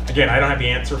 Again, I don't have the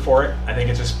answer for it. I think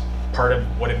it's just part of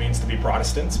what it means to be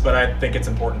Protestants, but I think it's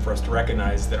important for us to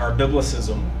recognize that our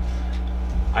biblicism,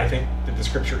 I think that the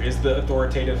scripture is the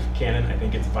authoritative canon. I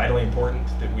think it's vitally important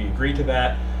that we agree to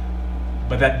that,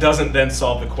 but that doesn't then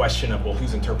solve the question of, well,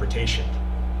 whose interpretation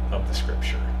of the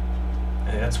scripture?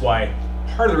 And that's why,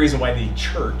 part of the reason why the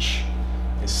church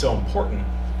is so important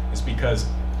is because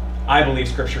I believe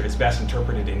scripture is best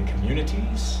interpreted in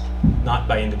communities, not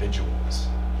by individuals.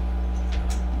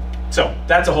 So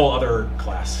that's a whole other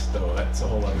class, though. That's a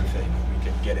whole other thing we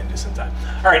could get into sometime.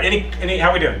 All right, any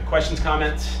how are we doing? Questions,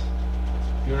 comments?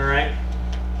 Doing all right?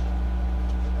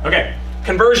 Okay,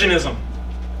 conversionism.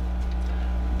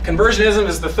 Conversionism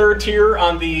is the third tier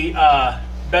on the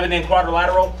Bevendian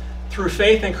quadrilateral. Through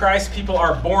faith in Christ, people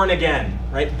are born again,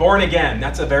 right? Born again.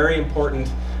 That's a very important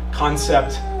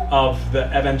concept of the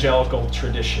evangelical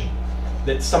tradition.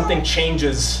 That something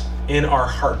changes in our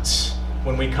hearts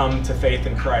when we come to faith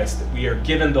in Christ. That we are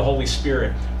given the Holy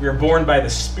Spirit. We are born by the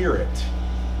Spirit.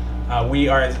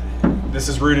 This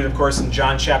is rooted, of course, in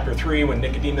John chapter 3 when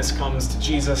Nicodemus comes to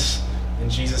Jesus and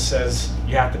Jesus says,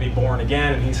 you have to be born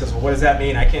again. And he says, well, what does that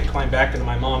mean? I can't climb back into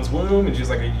my mom's womb. And she's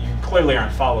like, you clearly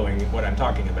aren't following what I'm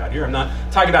talking about here. I'm not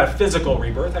talking about a physical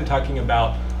rebirth. I'm talking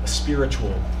about a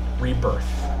spiritual rebirth.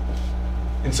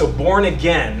 And so born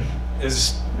again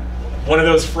is one of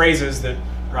those phrases that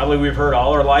probably we've heard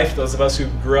all our life, those of us who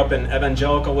grew up in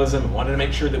evangelicalism and wanted to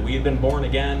make sure that we had been born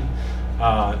again.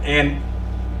 And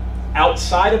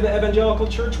outside of the evangelical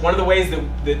church, one of the ways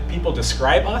that people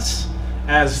describe us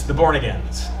as the born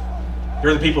agains.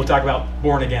 They're the people who talk about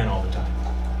born again all the time.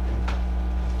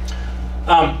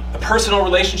 A personal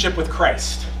relationship with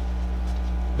Christ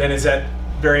then is that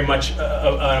very much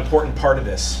an important part of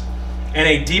this. And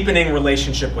a deepening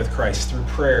relationship with Christ through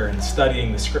prayer and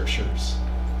studying the scriptures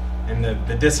and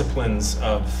the disciplines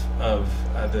of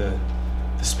the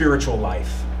spiritual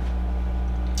life.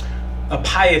 A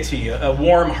piety, a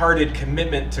warm-hearted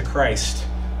commitment to Christ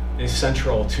is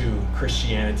central to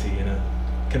Christianity in a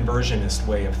conversionist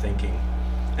way of thinking.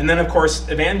 And then, of course,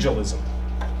 evangelism.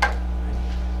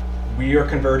 We are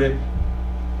converted,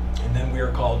 and then we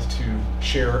are called to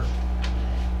share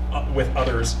with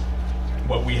others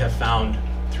what we have found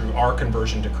through our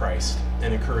conversion to Christ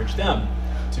and encourage them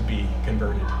to be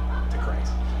converted to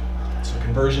Christ. So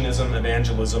conversionism,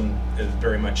 evangelism is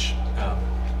very much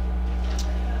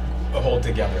hold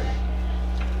together.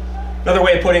 Another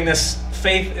way of putting this,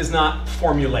 faith is not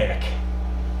formulaic.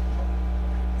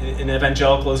 In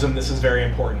evangelicalism, this is very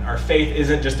important. Our faith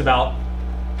isn't just about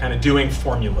kind of doing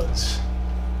formulas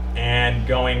and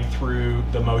going through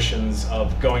the motions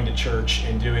of going to church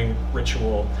and doing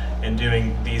ritual and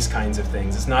doing these kinds of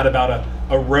things. It's not about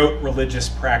a rote religious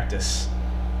practice.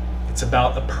 It's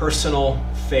about a personal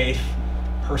faith,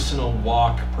 personal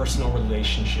walk, personal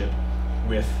relationship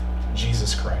with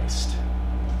Jesus Christ.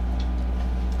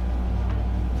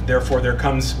 Therefore, there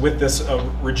comes with this a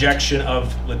rejection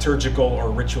of liturgical or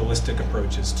ritualistic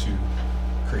approaches to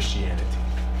Christianity.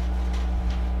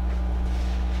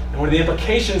 And one of the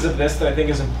implications of this that I think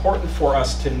is important for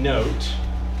us to note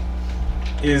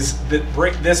is that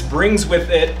this brings with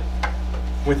it,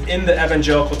 within the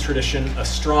evangelical tradition, a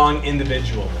strong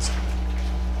individualism.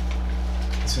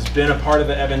 This has been a part of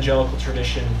the evangelical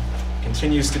tradition,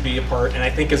 continues to be a part, and I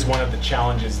think is one of the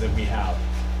challenges that we have.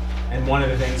 And one of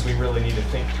the things we really need to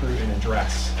think through and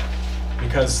address.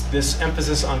 Because this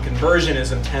emphasis on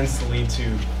conversionism tends to lead to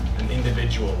an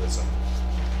individualism.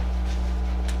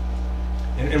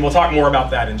 And we'll talk more about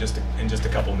that in just a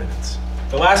couple minutes.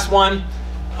 The last one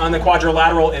on the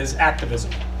quadrilateral is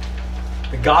activism.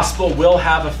 The gospel will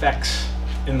have effects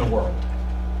in the world.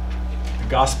 The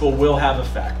gospel will have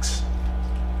effects.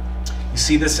 You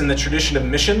see this in the tradition of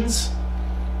missions,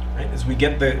 right? As we've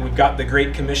got the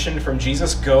Great Commission from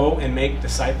Jesus, go and make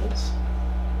disciples.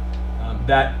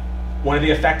 That one of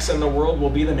the effects in the world will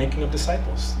be the making of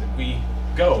disciples. That we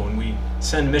go and we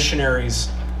send missionaries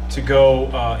to go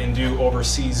and do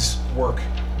overseas work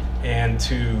and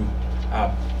to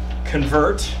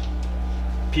convert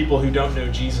people who don't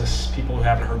know Jesus, people who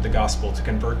haven't heard the gospel, to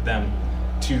convert them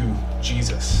to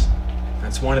Jesus.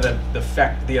 That's one of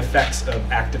the effects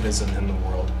of activism in the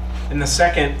world. And the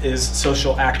second is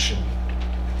social action,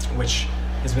 which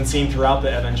has been seen throughout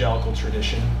the evangelical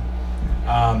tradition.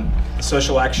 The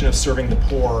social action of serving the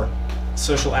poor,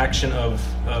 social action of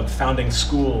founding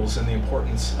schools and the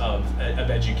importance of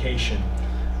education,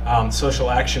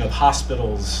 social action of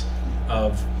hospitals,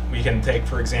 we can take,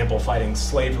 for example, fighting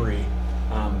slavery.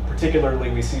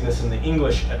 Particularly, we see this in the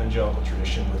English evangelical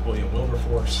tradition with William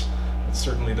Wilberforce. But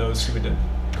certainly those who would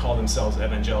call themselves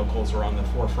evangelicals are on the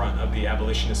forefront of the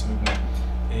abolitionist movement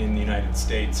in the United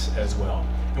States as well.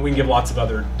 And we can give lots of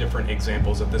other different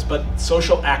examples of this, but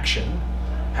social action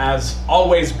has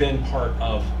always been part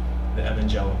of the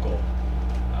evangelical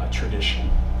tradition.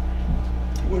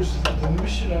 Was the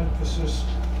mission emphasis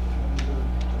on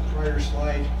the prior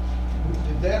slide,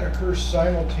 did that occur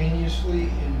simultaneously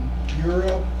in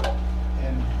Europe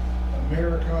and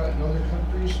America and other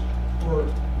countries? Or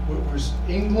was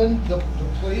England the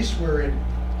place where it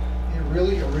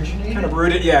really originated? Kind of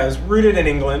rooted, yeah, it was rooted in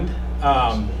England.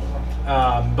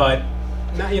 But,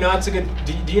 it's a good,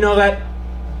 do you know that?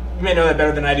 You may know that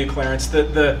better than I do, Clarence.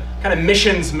 The kind of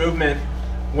missions movement,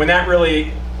 when that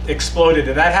really exploded,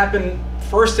 did that happen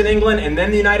first in England and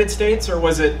then the United States, or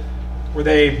were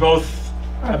they both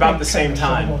about the same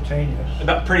time? Simultaneous.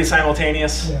 About pretty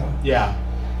simultaneous? Yeah.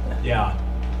 Yeah.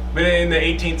 But in the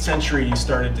 18th century, you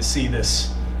started to see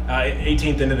this,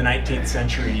 18th into the 19th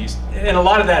century, and a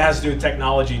lot of that has to do with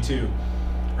technology too,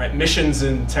 right? Missions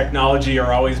and technology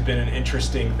are always been an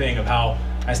interesting thing of how,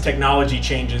 as technology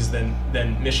changes, then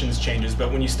missions changes.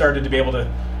 But when you started to be able to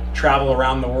travel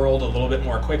around the world a little bit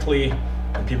more quickly,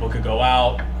 and people could go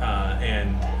out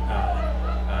and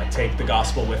take the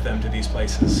gospel with them to these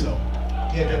places. So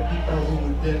you had to have people who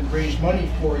would then raise money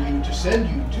for you to send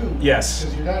you to. Yes.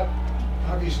 Because you're not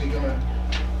obviously going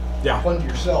to fund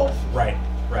yourself. Right.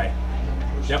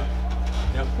 Yep.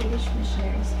 British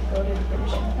missionaries to go to the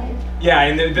British Empire. Yeah,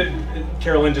 and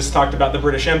Carolyn just talked about the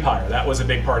British Empire. That was a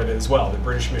big part of it as well. The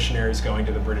British missionaries going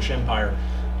to the British Empire,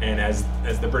 and as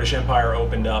the British Empire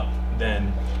opened up,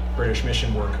 then British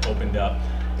mission work opened up.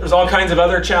 There's all kinds of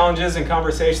other challenges and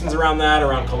conversations around that,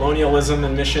 around colonialism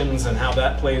and missions and how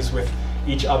that plays with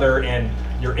each other, and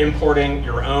you're importing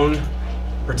your own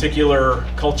particular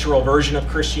cultural version of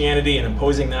Christianity and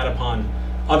imposing that upon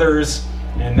others,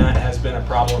 and that has been a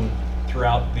problem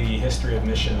throughout the history of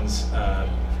missions.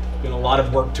 Been a lot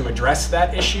of work to address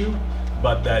that issue,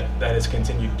 but that has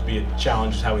continued to be a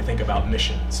challenge how we think about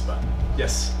missions. But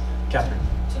yes, Catherine.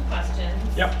 2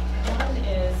 questions. Yep. One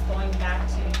is going back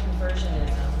to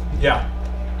conversionism. Yeah.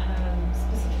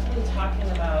 Specifically talking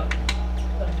about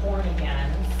the born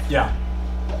agains. Yeah.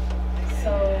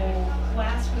 So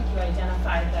last week you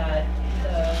identified that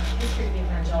the history of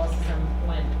evangelicism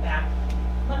went back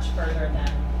much further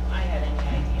than I had any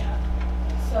idea.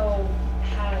 So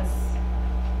has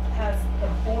the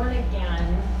born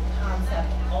again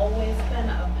concept always been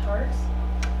a part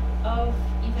of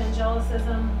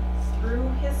evangelicism through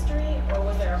history, or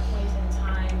was there a point in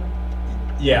time?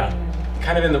 Yeah.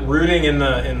 Kind of in the rooting in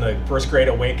the first great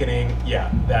awakening.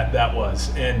 Yeah, that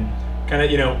was. And kind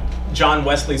of, John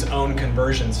Wesley's own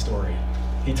conversion story.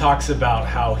 He talks about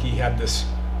how he had this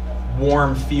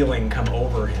warm feeling come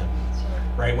over him,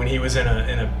 right, when he was in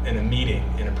a meeting,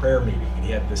 in a prayer meeting, and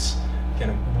he had this kind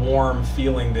of warm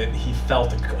feeling that he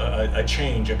felt a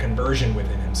change, a conversion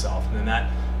within himself, and then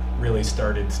that really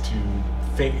started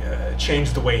to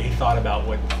change the way he thought about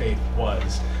what faith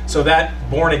was. So that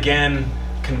born again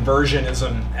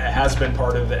conversionism has been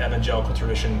part of the evangelical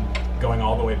tradition, going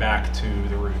all the way back to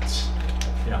the roots.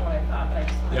 Yeah. What I thought, but I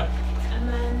just wanted. Yep. And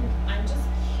then I'm just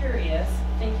curious,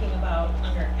 thinking about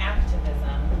under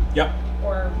activism. Yep.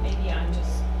 Or maybe I'm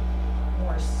just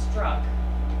more struck,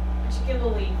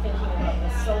 particularly thinking about the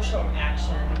social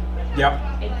action. Yep.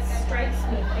 It strikes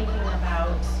me thinking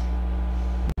about,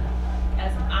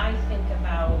 as I think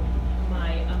about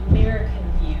my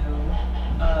American view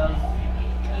of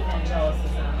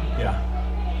evangelicism, Yeah.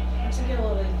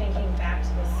 particularly thinking back to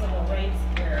the civil rights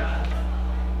era,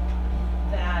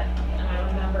 that, and I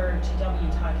remember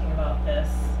G.W. talking about this,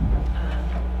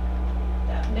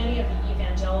 that many of the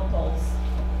evangelicals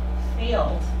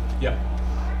failed Yep.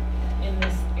 in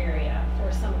this area,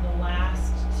 were some of the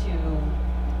last to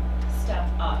step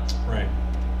up. Right.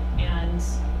 And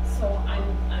so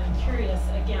I'm curious,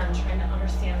 again, trying to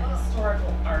understand the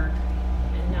historical arc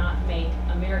and not make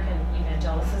American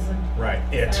evangelicism Right.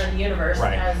 center of the universe,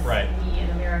 Right, as right. we in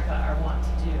America are wont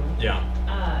to do. Yeah.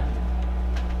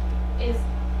 Is,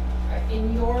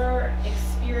 in your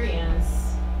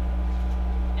experience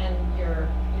and your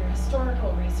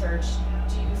historical research,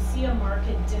 do you see a marked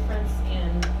difference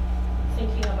in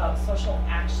thinking about social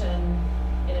action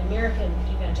in American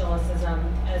evangelicism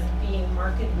as being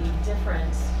markedly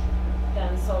different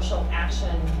than social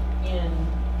action in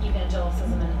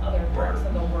evangelicism in other parts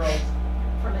of the world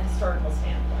from a historical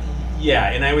standpoint?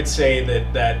 Yeah, and I would say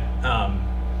that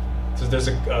so there's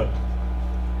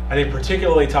I think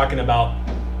particularly talking about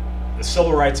the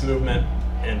civil rights movement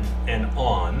and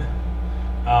on,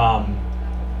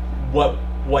 what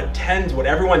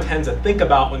everyone tends to think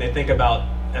about when they think about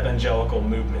evangelical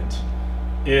movement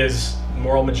is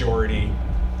moral majority,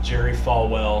 Jerry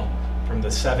Falwell from the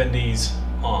 70s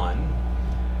on.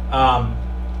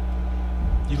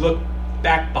 You look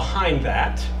back behind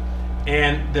that,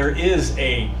 and there is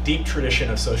a deep tradition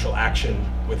of social action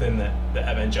within the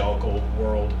evangelical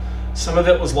world. Some of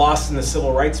it was lost in the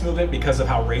civil rights movement because of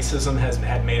how racism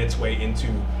had made its way into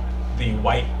the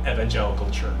white evangelical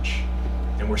church.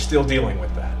 And we're still dealing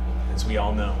with that, as we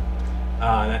all know.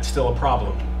 And that's still a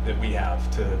problem that we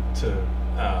have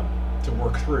to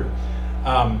work through.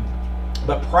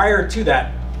 But prior to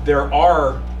that, there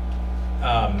are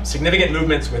significant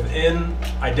movements within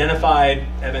identified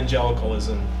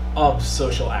evangelicalism of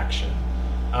social action.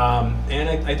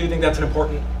 And I do think that's an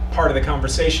important part of the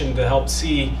conversation to help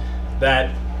see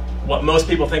that what most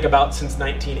people think about since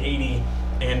 1980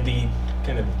 and the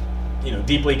kind of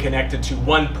deeply connected to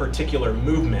one particular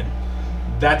movement,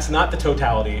 that's not the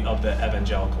totality of the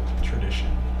evangelical tradition.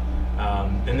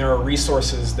 And there are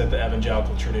resources that the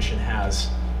evangelical tradition has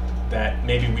that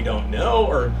maybe we don't know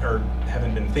or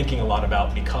haven't been thinking a lot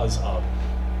about because of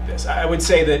this. I would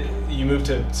say that you move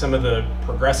to some of the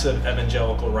progressive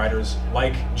evangelical writers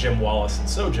like Jim Wallace and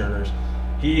Sojourners,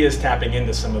 he is tapping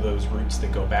into some of those roots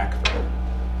that go back further.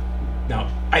 Now,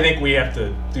 I think we have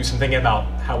to do some thinking about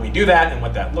how we do that and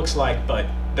what that looks like, but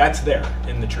that's there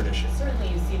in the tradition. Certainly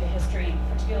you see the history,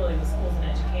 particularly with schools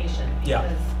and education, Yeah.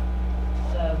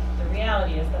 because the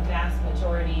reality is the vast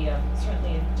majority of,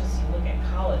 certainly just you look at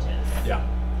colleges, Yeah,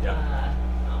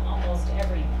 almost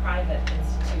every private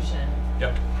institution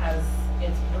yep, has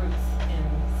its roots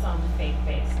in some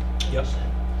faith-based Yep.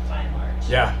 tradition, by and large.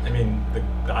 yeah. I mean,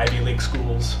 the Ivy League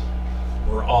schools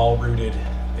were all rooted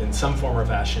in some form or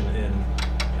fashion in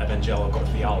evangelical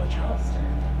theology.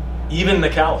 Even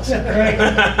McAllister.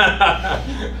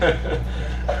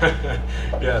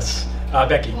 Yes.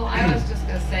 Becky. Well, I was just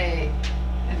going to say,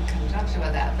 in conjunction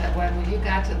with that, that when you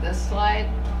got to this slide,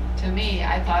 to me,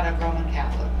 I thought of Roman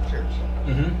Catholic Church.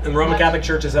 Mm-hmm. And Roman Catholic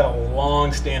Church has had a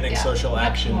long-standing social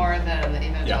action. Much more than the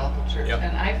Evangelical Church. Yep.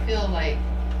 And I feel like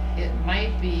it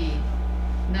might be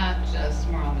not just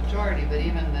moral majority, but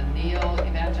even the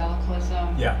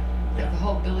neo-evangelicalism. Yeah. Like the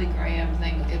whole Billy Graham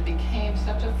thing, it became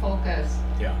such a focus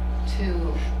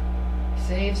to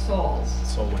save souls.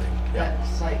 Soul winning. Yeah.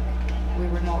 That's like we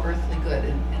were no earthly good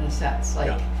in a sense.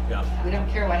 Like we don't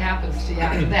care what happens to you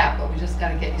after that, but we just got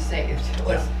to get you saved.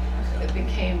 It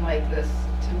became like this,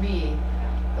 to me,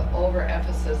 the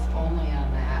overemphasis only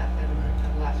on that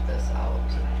and left this out.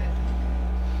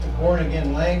 The born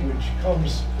again language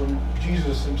comes from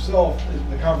Jesus himself,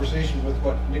 the conversation with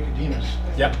what Nicodemus.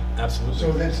 Yep, absolutely.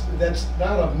 So that's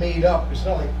not a made up, it's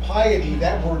not like piety,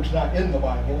 that word's not in the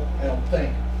Bible, I don't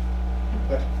think.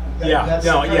 But that's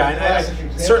classic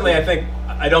example. Certainly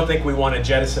I don't think we want to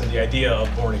jettison the idea of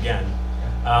born again.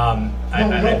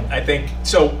 I think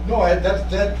so. No,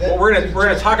 that what we're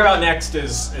gonna talk about next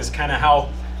is kind of how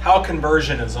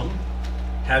conversionism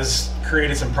has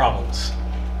created some problems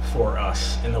for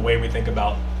us in the way we think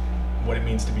about what it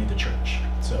means to be the church.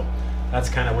 So that's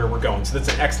kind of where we're going. So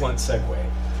that's an excellent segue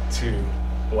to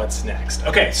what's next.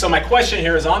 Okay, so my question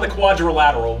here is on the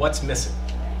quadrilateral, what's missing?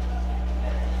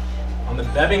 On the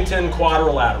Bevington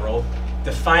quadrilateral,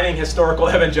 defining historical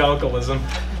evangelicalism.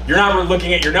 You're not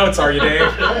looking at your notes, are you,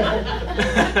 Dave?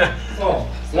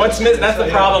 What's missing? That's the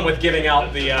problem with giving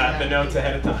out the notes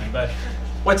ahead of time. But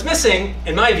what's missing,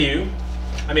 in my view,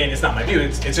 I mean, it's not my view,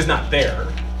 it's just not there,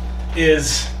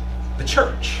 is the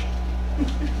church.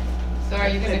 So are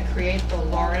you going to create the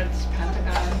Lawrence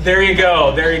Pentagon? There you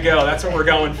go. That's what we're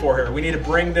going for here. We need to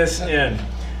bring this in.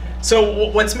 So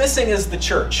what's missing is the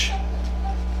church.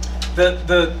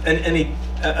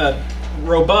 A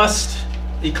robust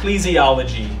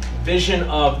ecclesiology, vision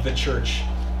of the church,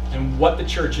 and what the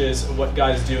church is and what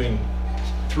God is doing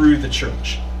through the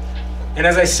church. And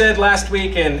as I said last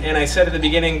week, and I said at the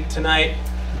beginning tonight,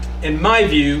 in my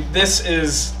view, this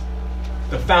is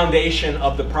the foundation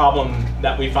of the problem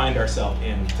that we find ourselves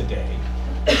in today,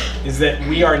 is that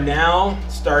we are now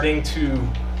starting to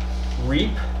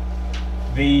reap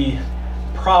the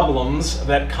problems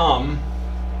that come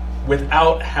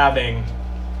without having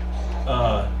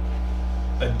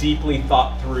a deeply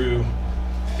thought through,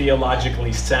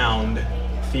 theologically sound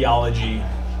theology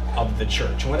of the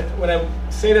church. When I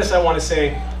say this, I want to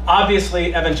say, obviously,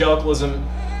 evangelicalism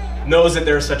knows that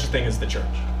there is such a thing as the church.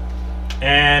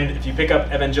 And if you pick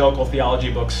up evangelical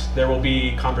theology books, there will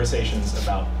be conversations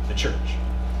about the church.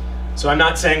 So I'm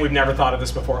not saying we've never thought of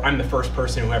this before. I'm the first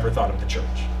person who ever thought of the church.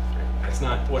 That's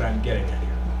not what I'm getting at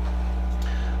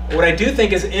here. What I do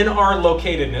think is in our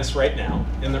locatedness right now,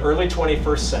 in the early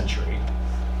 21st century,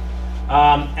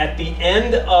 at the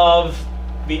end of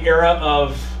the era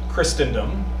of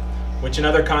Christendom, which in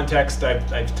other contexts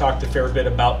I've talked a fair bit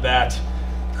about that.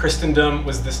 Christendom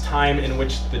was this time in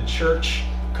which the church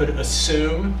could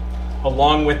assume,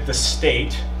 along with the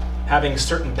state, having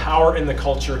certain power in the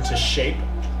culture to shape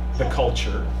the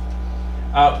culture.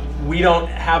 We don't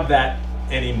have that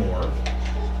anymore.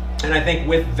 And I think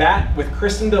with that, with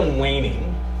Christendom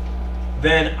waning,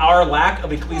 then our lack of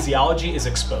ecclesiology is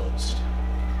exposed.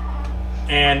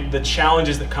 And the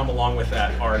challenges that come along with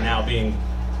that are now being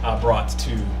brought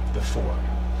to the fore.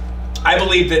 I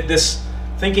believe that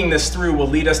thinking this through will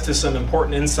lead us to some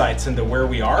important insights into where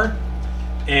we are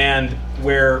and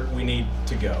where we need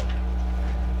to go.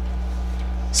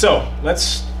 So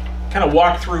let's kind of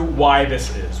walk through why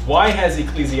this is. Why has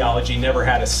ecclesiology never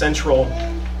had a central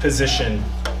position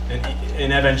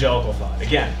in evangelical thought?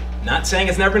 Again, not saying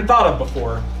it's never been thought of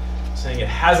before, saying it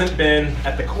hasn't been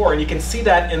at the core. And you can see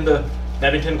that in the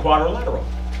Bevington Quadrilateral.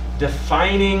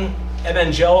 Defining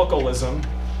evangelicalism,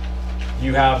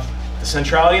 you have the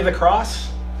centrality of the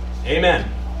cross. Amen.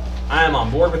 I am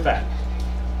on board with that.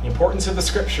 The importance of the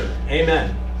scripture.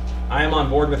 Amen. I am on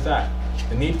board with that.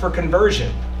 The need for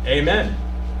conversion. Amen.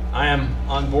 I am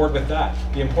on board with that.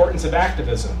 The importance of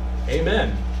activism.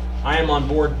 Amen. I am on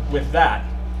board with that.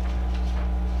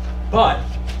 But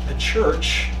the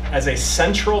church, as a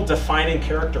central defining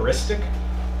characteristic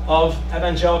of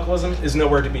evangelicalism, is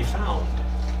nowhere to be found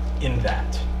in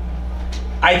that.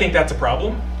 I think that's a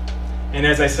problem. And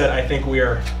as I said, I think we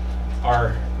are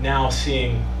now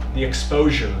seeing the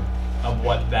exposure of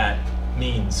what that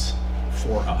means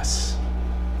for us.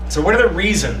 So what are the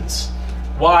reasons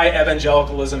why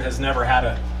evangelicalism has never had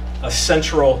a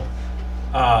central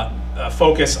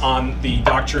focus on the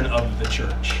doctrine of the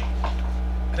church.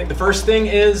 I think the first thing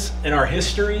is, in our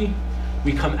history,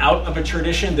 we come out of a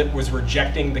tradition that was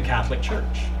rejecting the Catholic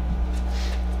Church.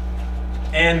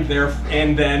 And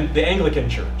then the Anglican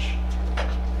Church,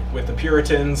 with the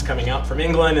Puritans coming out from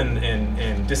England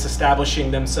and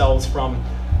disestablishing themselves from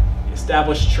the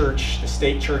established church, the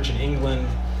state church in England,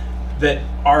 that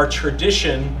our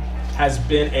tradition has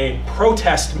been a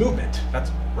protest movement.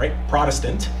 That's right,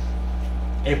 Protestant.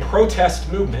 A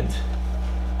protest movement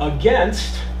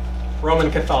against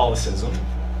Roman Catholicism.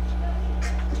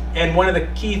 And one of the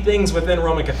key things within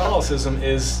Roman Catholicism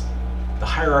is the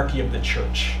hierarchy of the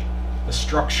church, the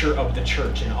structure of the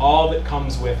church, and all that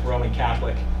comes with Roman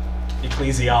Catholic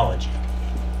ecclesiology.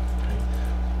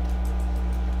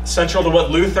 Central to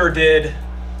what Luther did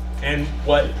and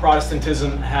what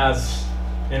Protestantism has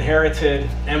inherited,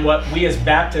 and what we as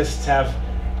Baptists have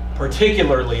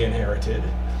particularly inherited,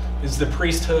 is the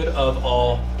priesthood of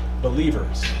all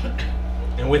believers.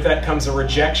 And with that comes a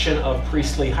rejection of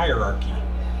priestly hierarchy,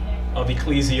 of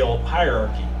ecclesial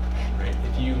hierarchy. Right?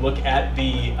 If you look at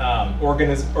the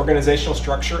organizational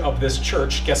structure of this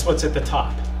church, guess what's at the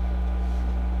top?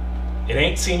 It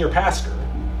ain't senior pastor.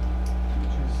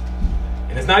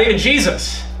 And it's not even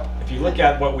Jesus. If you look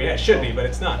at what we should be, but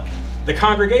it's not. The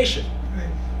congregation.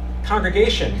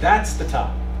 Congregation, that's the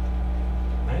top.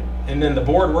 Right? And then the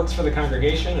board works for the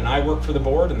congregation, and I work for the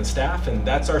board and the staff, and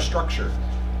that's our structure.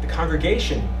 The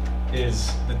congregation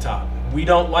is the top. We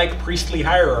don't like priestly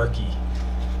hierarchy.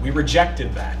 We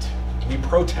rejected that. We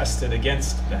protested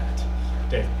against that.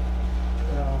 Dave?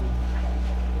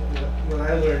 What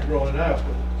I learned growing up,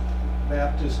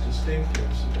 Baptist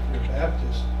distinctives, if you're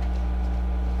Baptist,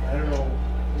 I don't know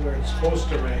where it's supposed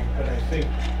to rank, but I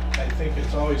think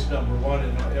it's always number one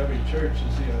in every church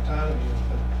is the autonomy of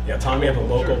the autonomy of a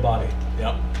local church. Body.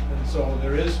 Yep. And so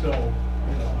there is no,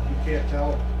 you can't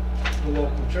tell the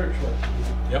local church what to do.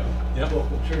 Yep. Yep. The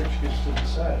local church gets to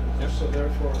decide. Yep. So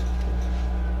therefore,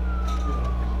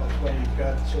 that's why you've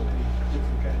got so many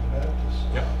different kinds of Baptists.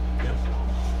 Yep. Yep.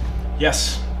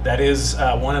 Yes, that is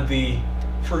one of the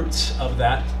fruits of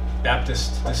that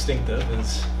Baptist distinctive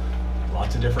is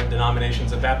lots of different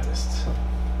denominations of Baptists.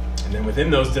 And then within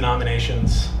those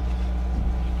denominations,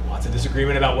 lots of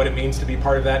disagreement about what it means to be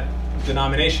part of that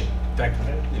denomination. In fact,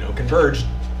 Converged,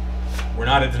 we're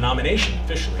not a denomination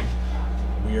officially.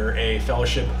 We are a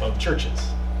fellowship of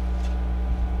churches.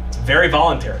 It's very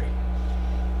voluntary.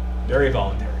 Very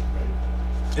voluntary.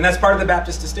 And that's part of the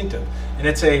Baptist distinctive. And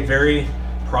it's a very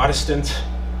Protestant,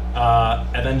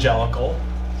 evangelical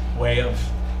way of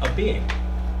being.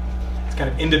 It's kind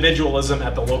of individualism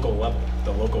at the local level,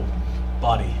 the local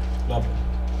body level.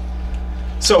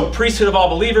 So, priesthood of all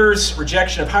believers,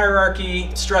 rejection of hierarchy,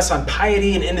 stress on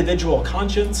piety and individual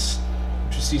conscience,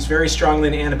 which is used very strongly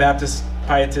in Anabaptist,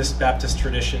 Pietist, Baptist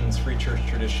traditions, free church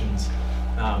traditions.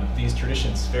 These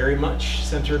traditions very much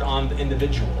centered on the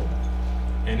individual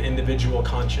and individual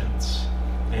conscience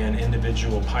and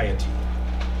individual piety.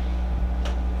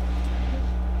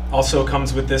 Also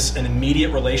comes with this an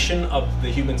immediate relation of the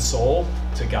human soul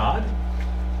to God.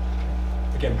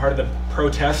 Again, part of the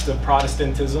protest of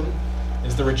Protestantism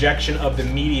is the rejection of the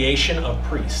mediation of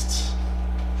priests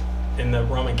in the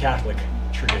Roman Catholic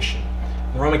tradition.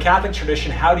 In the Roman Catholic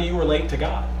tradition, how do you relate to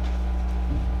God?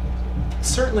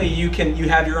 Certainly you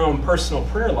have your own personal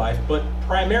prayer life, but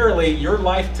primarily your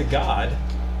life to God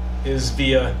is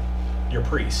via your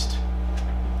priest.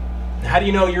 And how do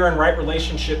you know you're in right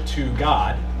relationship to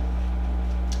God?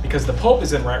 Because the Pope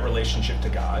is in right relationship to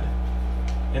God,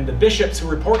 and the bishops who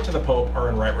report to the Pope are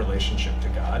in right relationship to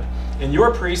God, and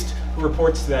your priest who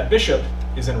reports to that bishop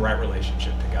is in right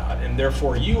relationship to God, and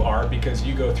therefore you are, because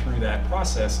you go through that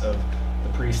process of the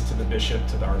priest to the bishop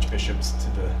to the archbishops to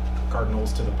the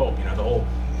cardinals to the Pope,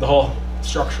 the whole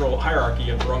structural hierarchy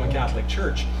of the Roman Catholic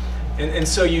Church. And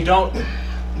so you don't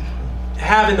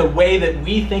have, in the way that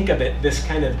we think of it, this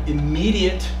kind of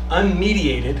immediate,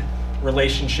 unmediated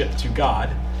relationship to God,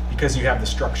 because you have the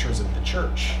structures of the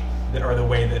church that are the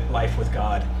way that life with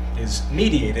God is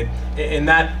mediated. And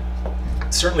that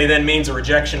certainly then means a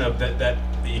rejection of the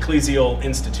ecclesial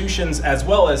institutions, as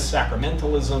well as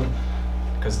sacramentalism,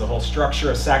 because the whole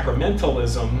structure of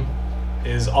sacramentalism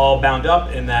is all bound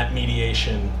up in that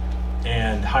mediation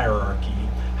and hierarchy.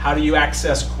 How do you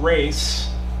access grace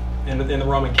in the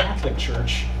Roman Catholic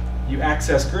Church? You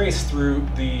access grace through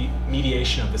the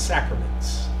mediation of the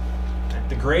sacraments.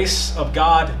 The grace of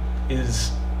God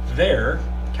is there.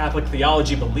 Catholic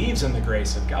theology believes in the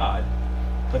grace of God,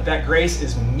 but that grace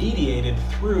is mediated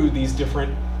through these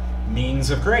different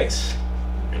means of grace.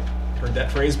 Heard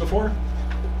that phrase before?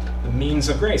 The means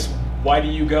of grace. why do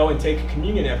you go and take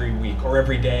communion every week or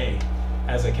every day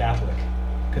as a Catholic?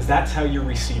 Because that's how you're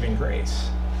receiving grace.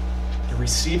 You're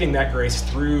receiving that grace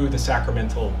through the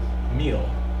sacramental meal,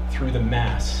 through the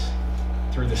Mass,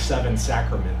 through the 7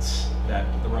 sacraments that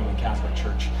the Roman Catholic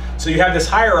Church. So you have this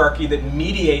hierarchy that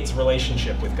mediates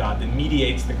relationship with God, that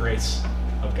mediates the grace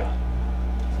of God.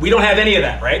 We don't have any of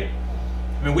that, right?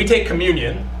 I mean, we take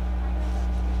communion,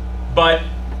 but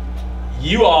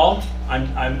you all,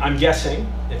 I'm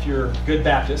guessing, if you're good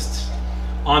Baptists,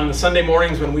 on the Sunday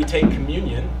mornings when we take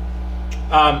communion,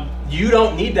 you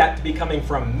don't need that to be coming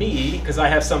from me because I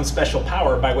have some special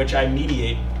power by which I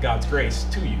mediate God's grace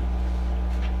to you.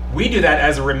 We do that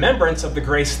as a remembrance of the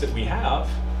grace that we have,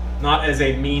 not as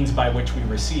a means by which we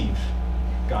receive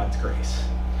God's grace.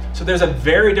 So there's a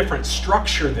very different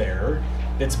structure there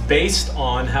that's based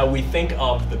on how we think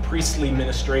of the priestly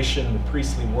ministration, the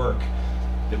priestly work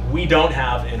that we don't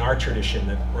have in our tradition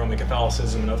that Roman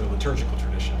Catholicism and other liturgical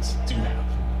traditions do have.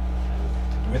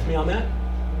 You with me on that?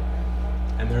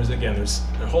 And there's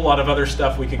a whole lot of other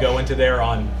stuff we could go into there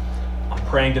on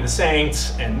praying to the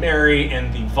saints and Mary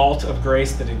and the vault of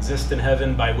grace that exists in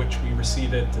heaven by which we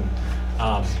receive it. And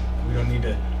we don't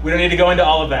need to go into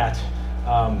all of that.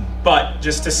 But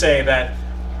just to say that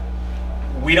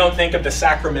we don't think of the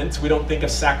sacraments, we don't think of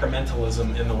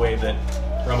sacramentalism in the way that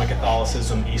Roman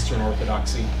Catholicism, Eastern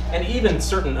Orthodoxy, and even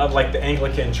certain of like the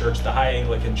Anglican Church, the High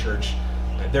Anglican Church,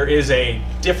 there is a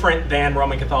different than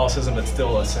Roman Catholicism, but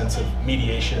still a sense of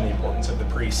mediation and the importance of the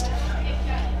priest.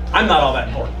 I'm not all that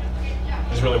important,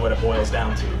 is really what it boils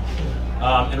down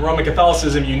to. In Roman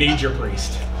Catholicism, you need your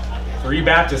priest. For you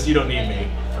Baptists, you don't need me,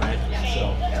 right?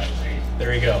 So,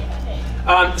 there you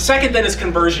go. Second then is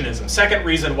conversionism. Second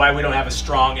reason why we don't have a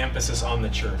strong emphasis on the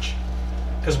church.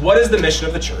 Because what is the mission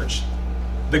of the church?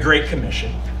 The Great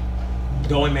Commission.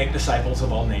 Go and make disciples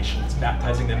of all nations,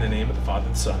 baptizing them in the name of the Father,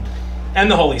 the Son, and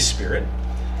the Holy Spirit.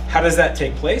 How does that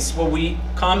take place? Well, we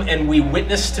come and we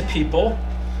witness to people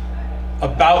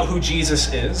about who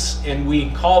Jesus is, and we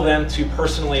call them to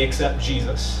personally accept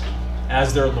Jesus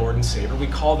as their Lord and Savior. We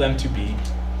call them to be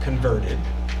converted.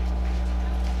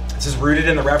 This is rooted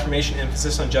in the Reformation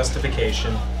emphasis on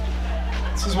justification.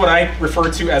 This is what I refer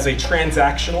to as a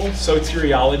transactional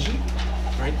soteriology,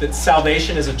 right? That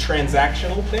salvation is a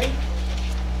transactional thing.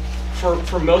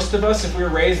 For most of us, if we were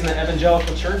raised in the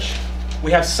Evangelical Church,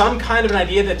 we have some kind of an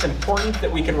idea that's important,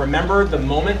 that we can remember the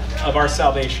moment of our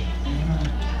salvation.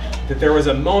 That there was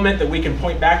a moment that we can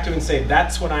point back to and say,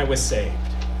 that's when I was saved.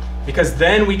 Because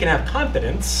then we can have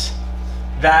confidence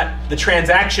that the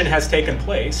transaction has taken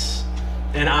place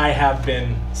and I have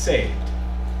been saved.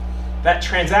 That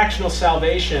transactional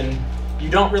salvation, you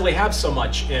don't really have so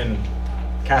much in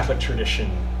Catholic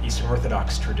tradition, Eastern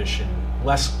Orthodox tradition,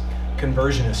 less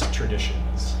conversionist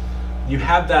traditions. You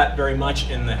have that very much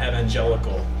in the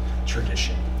evangelical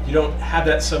tradition. You don't have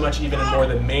that so much even in more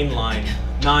the mainline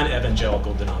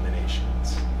non-evangelical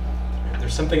denominations.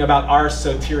 There's something about our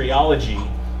soteriology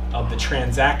of the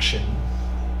transaction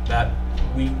that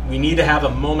we need to have a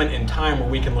moment in time where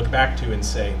we can look back to and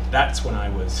say, that's when I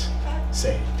was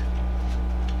saved.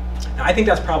 Now, I think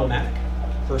that's problematic,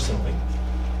 personally.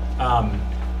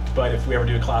 But if we ever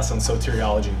do a class on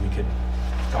soteriology, we could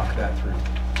talk that through.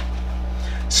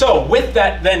 So with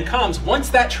that then comes, once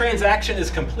that transaction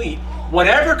is complete,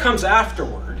 whatever comes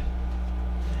afterward,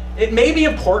 it may be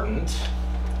important,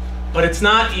 but it's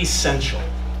not essential.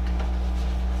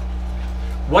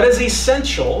 What is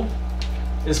essential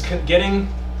is getting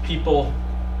people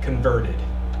converted.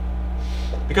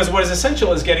 Because what is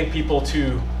essential is getting people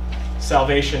to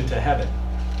salvation, to heaven.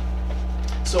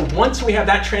 So once we have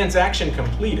that transaction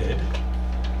completed,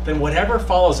 then whatever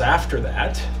follows after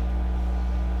that,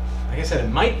 like I said, it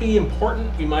might be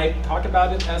important. We might talk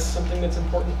about it as something that's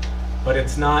important, but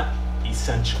it's not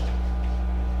essential.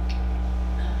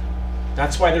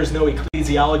 That's why there's no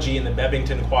ecclesiology in the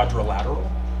Bebington Quadrilateral,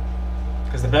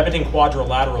 because the Bebington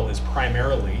Quadrilateral is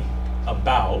primarily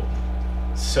about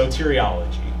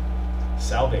soteriology,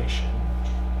 salvation,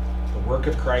 the work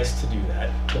of Christ to do that.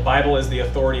 The Bible is the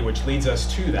authority which leads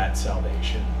us to that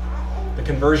salvation, the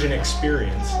conversion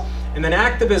experience. And then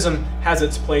activism has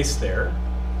its place there,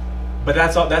 but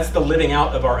that's the living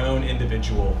out of our own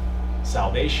individual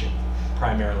salvation,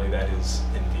 primarily, that is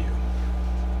in view.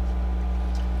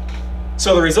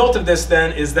 So the result of this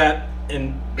then is that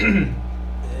in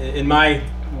my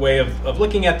way of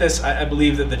looking at this, I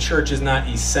believe that the church is not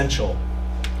essential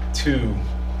to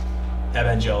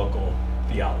evangelical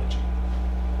theology.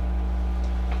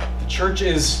 The church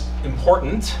is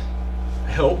important.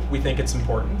 I hope we think it's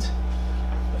important.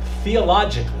 But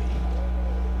theologically,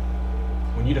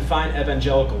 when you define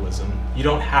evangelicalism, you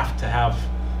don't have to have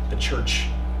the church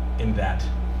in that,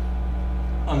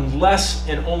 unless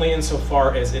and only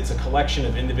insofar as it's a collection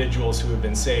of individuals who have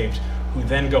been saved, who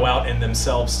then go out and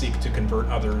themselves seek to convert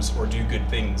others or do good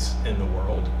things in the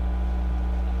world.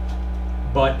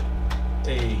 But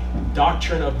a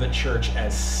doctrine of the church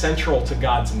as central to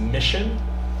God's mission,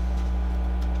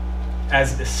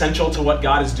 as essential to what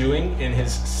God is doing in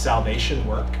his salvation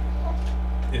work,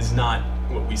 is not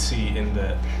what we see in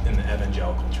the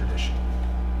evangelical tradition.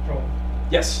 Oh,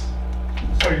 Yes?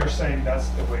 so you're saying that's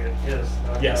the way it is,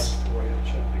 not Yes. that's the way it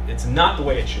should be? It's not the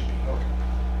way it should be. Okay.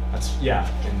 That's, yeah,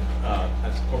 and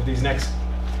that's, over these next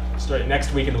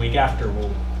week and the week after, we'll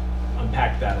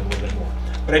unpack that a little bit more.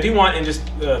 But I do want, in just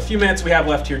a few minutes we have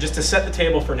left here, just to set the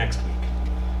table for next week,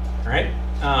 all right?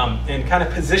 And kind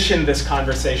of position this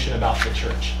conversation about the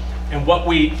church and what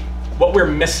we're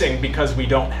missing because we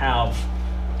don't have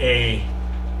a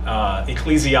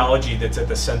ecclesiology that's at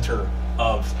the center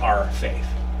of our faith.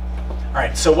 All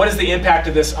right, so what is the impact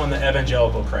of this on the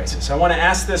evangelical crisis? I want to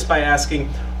ask this by asking,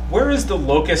 where is the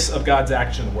locus of God's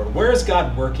action in the world? Where is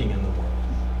God working in the world?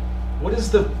 What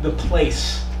is the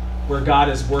place where God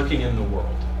is working in the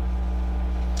world?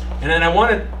 And then I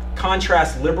want to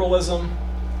contrast liberalism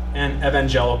and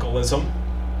evangelicalism,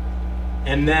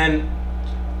 and then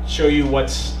show you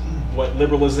what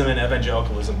liberalism and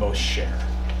evangelicalism both share.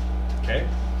 Okay?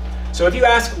 So if you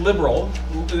ask liberal,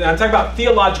 I'm talking about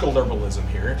theological liberalism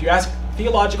here. If you ask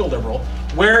theological liberal,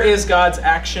 where is God's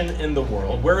action in the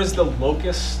world? Where is the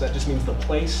locus? That just means the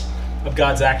place of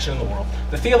God's action in the world.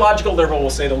 The theological liberal will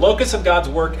say the locus of God's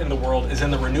work in the world is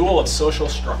in the renewal of social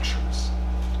structures.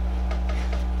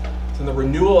 It's in the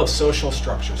renewal of social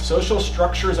structures. Social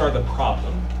structures are the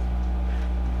problem,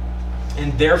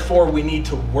 and therefore we need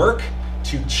to work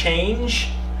to change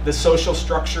the social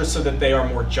structures so that they are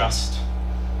more just,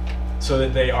 so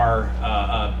that they are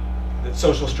that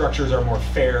social structures are more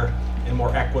fair and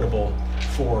more equitable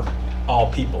for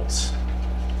all peoples.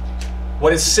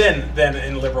 What is sin then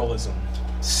in liberalism?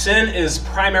 Sin is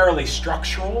primarily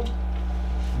structural,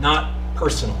 not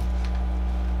personal.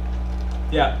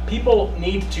 Yeah, people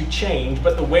need to change,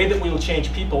 but the way that we will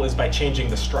change people is by changing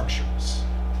the structures.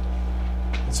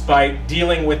 It's by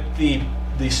dealing with the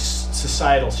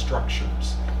societal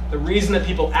structures. The reason that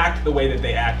people act the way that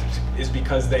they act is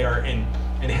because they are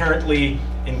inherently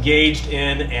engaged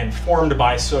in and formed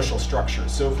by social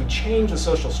structures. So if we change the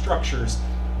social structures,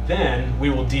 then we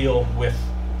will deal with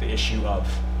the issue of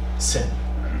sin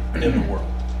in the world.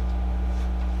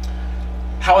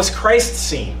 How is Christ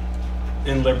seen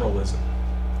in liberalism?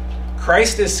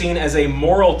 Christ is seen as a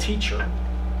moral teacher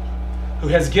who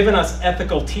has given us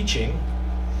ethical teaching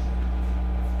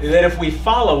that if we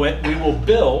follow it, we will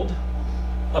build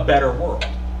a better world.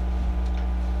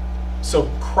 So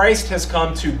Christ has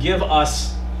come to give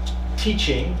us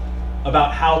teaching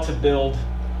about how to build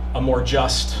a more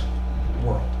just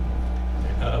world,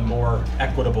 a more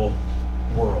equitable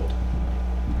world.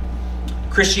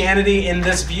 Christianity, in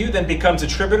this view, then becomes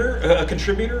a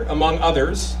contributor, among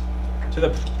others, to the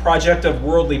project of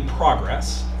worldly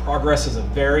progress. Progress is a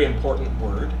very important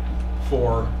word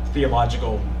for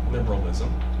theological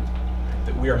liberalism.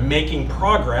 That we are making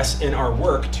progress in our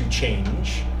work to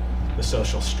change the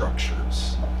social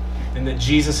structures, and that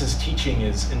Jesus' teaching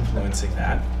is influencing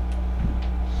that.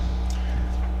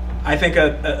 I think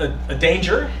a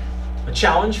danger, a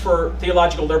challenge for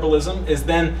theological liberalism is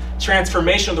then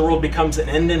transformation of the world becomes an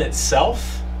end in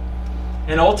itself.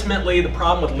 And ultimately, the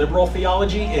problem with liberal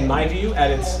theology, in my view,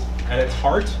 at its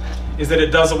heart, is that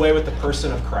it does away with the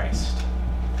person of Christ.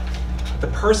 The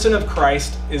person of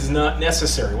Christ is not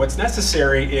necessary. What's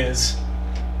necessary is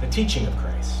the teaching of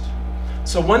Christ.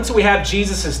 So once we have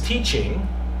Jesus' teaching,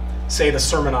 say the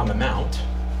Sermon on the Mount,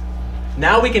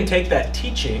 now we can take that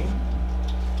teaching,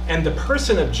 and the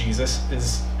person of Jesus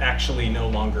is actually no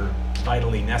longer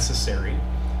vitally necessary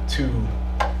to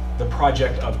the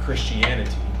project of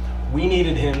Christianity. We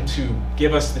needed him to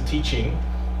give us the teaching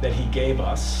that he gave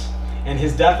us, and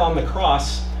his death on the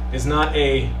cross is not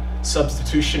a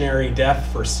substitutionary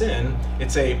death for sin.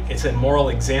 It's a moral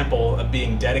example of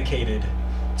being dedicated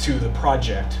to the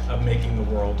project of making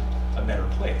the world a better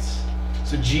place.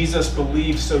 So Jesus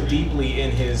believed so deeply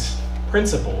in his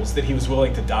principles that he was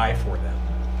willing to die for them.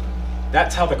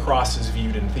 That's how the cross is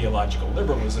viewed in theological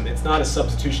liberalism. It's not a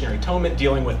substitutionary atonement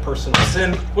dealing with personal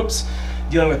sin.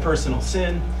 Dealing with personal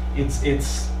sin. It's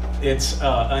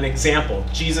an example.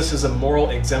 Jesus is a moral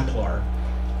exemplar,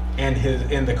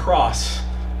 and the cross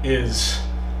is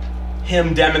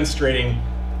him demonstrating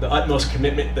the utmost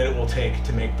commitment that it will take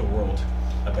to make the world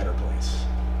a better place.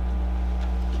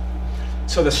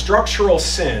 So the structural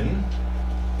sin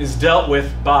is dealt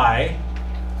with by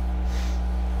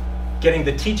getting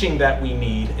the teaching that we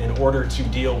need in order to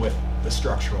deal with the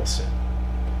structural sin.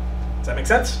 Does that make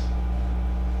sense?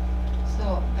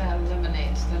 So that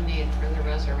eliminates the need for the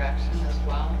resurrection as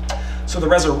well? So the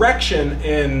resurrection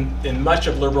in much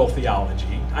of liberal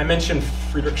theology, I mentioned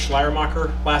Friedrich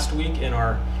Schleiermacher last week in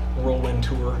our whirlwind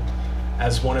tour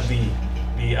as one of the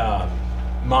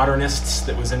modernists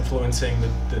that was influencing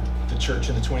the church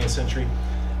in the 20th century.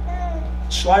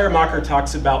 Schleiermacher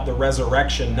talks about the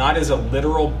resurrection not as a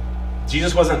literal,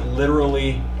 Jesus wasn't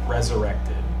literally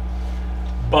resurrected,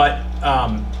 but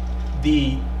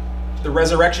the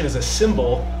resurrection is a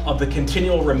symbol of the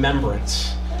continual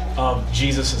remembrance of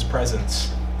Jesus'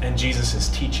 presence and Jesus'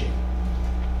 teaching.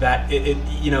 That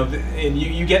and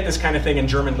you get this kind of thing in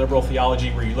German liberal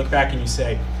theology where you look back and you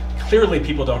say, clearly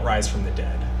people don't rise from the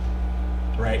dead,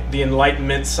 right? The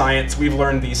Enlightenment, science, we've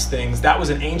learned these things. That was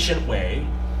an ancient way.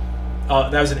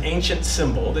 That was an ancient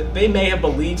symbol that they may have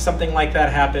believed something like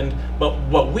that happened, but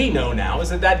what we know now is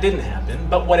that that didn't happen.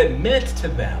 But what it meant to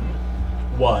them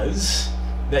was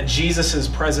that Jesus'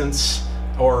 presence,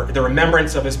 or the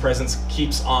remembrance of his presence,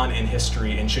 keeps on in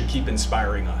history and should keep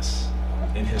inspiring us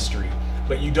in history.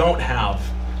 But you don't have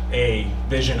a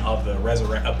vision of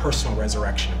a personal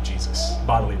resurrection of Jesus,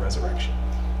 bodily resurrection.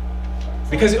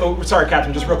 Because, sorry,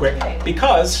 Catherine, just real quick,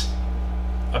 because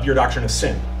of your doctrine of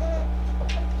sin.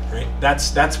 Right?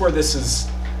 That's where this is,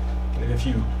 if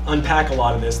you unpack a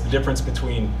lot of this, the difference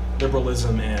between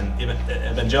liberalism and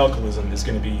evangelicalism is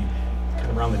going to be kind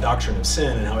of around the doctrine of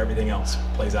sin and how everything else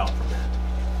plays out from that.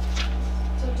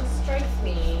 So it just strikes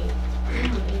me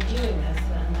in viewing this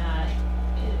then that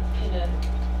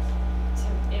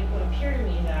it would appear to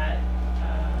me that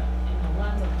in the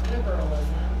lens of liberalism,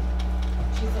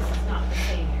 Jesus is not the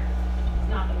Savior, he's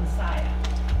not the Messiah.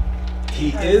 He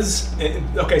is,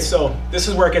 okay, so this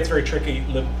is where it gets very tricky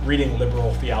reading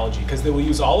liberal theology, because they will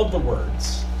use all of the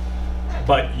words,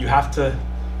 but you have to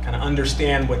kind of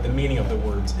understand what the meaning of the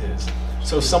words is.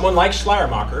 So someone like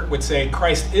Schleiermacher would say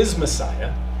Christ is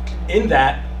Messiah, in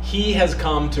that he has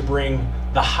come to bring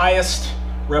the highest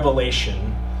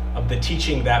revelation of the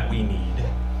teaching that we need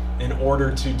in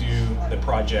order to do the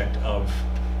project of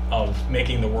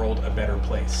making the world a better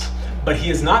place. But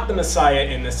he is not the Messiah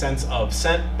in the sense of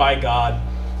sent by God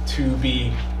to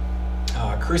be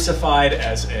crucified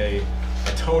as a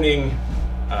atoning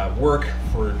work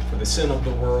for the sin of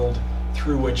the world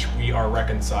through which we are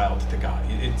reconciled to God.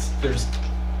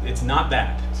 It's not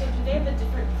that. So do they have a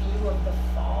different view of the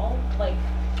fall? Like,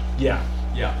 yeah.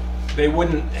 There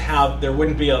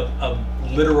wouldn't be a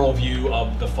literal view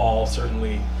of the fall,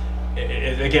 certainly.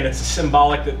 Again, it's a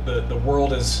symbolic that the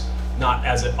world is not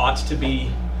as it ought to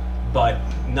be, but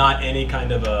not any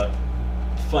kind of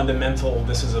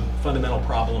this is a fundamental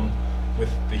problem with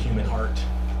the human heart.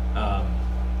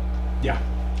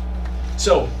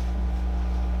 So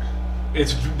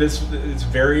it's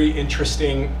very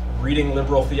interesting reading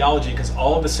liberal theology, because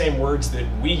all of the same words that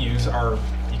we use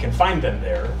you can find them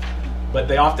there, but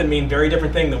they often mean very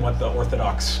different things than what the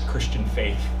Orthodox Christian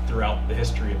faith throughout the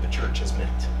history of the church has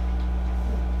meant.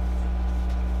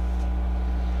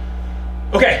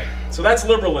 Okay, so that's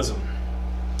liberalism.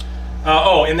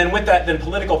 And then with that, then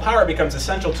political power becomes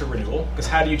essential to renewal, because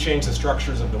how do you change the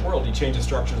structures of the world? You change the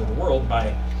structures of the world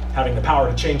by having the power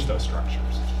to change those structures.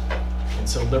 And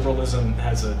so liberalism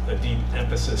has a deep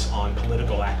emphasis on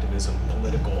political activism,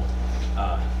 political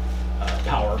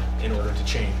power in order to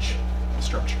change the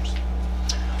structures.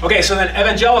 Okay, so then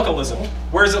evangelicalism,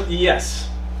 where's it? Yes.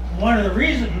 One of the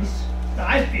reasons that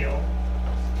I feel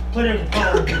political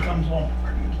power becomes more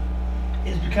important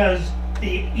is because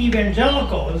the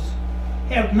evangelicals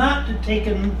have not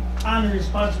taken on the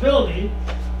responsibility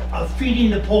of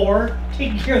feeding the poor,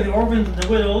 taking care of the orphans and the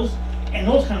widows, and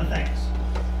those kind of things.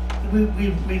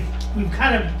 We've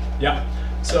kind of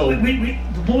So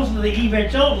most of the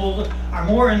evangelicals are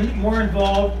more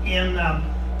involved in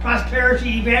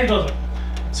prosperity evangelism.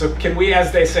 So can we,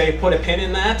 as they say, put a pin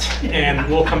in that, and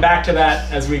we'll come back to that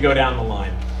as we go down the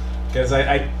line, because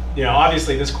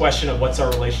obviously this question of what's our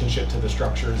relationship to the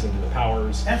structures and to the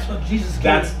powers. That's what Jesus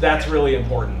gave. That's really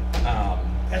important.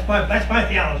 That's my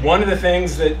theology. One of the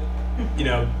things that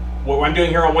what I'm doing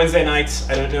here on Wednesday nights,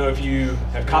 I don't know if you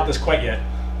have caught this quite yet,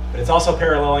 but it's also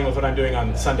paralleling with what I'm doing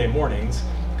on Sunday mornings,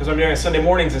 because what I'm doing on Sunday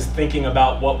mornings is thinking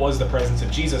about what was the presence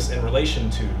of Jesus in relation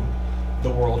to the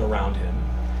world around him.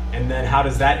 And then how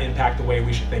does that impact the way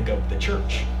we should think of the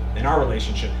church and our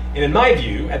relationship? And in my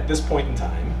view, at this point in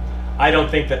time, I don't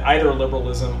think that either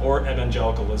liberalism or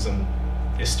evangelicalism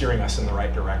is steering us in the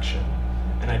right direction.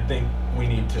 And I think we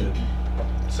need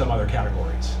some other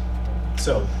categories.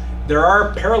 So there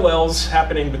are parallels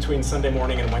happening between Sunday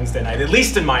morning and Wednesday night, at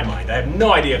least in my mind. I have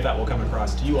no idea if that will come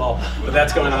across to you all, but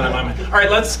that's going on in my mind. All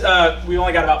right, we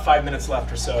only got about 5 minutes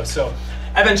left or so. So,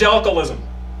 evangelicalism.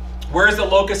 Where is the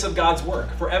locus of God's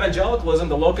work? For evangelicalism,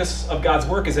 the locus of God's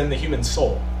work is in the human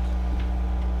soul.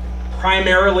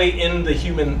 Primarily in the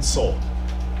human soul.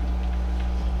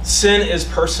 Sin is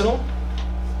personal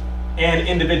and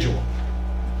individual.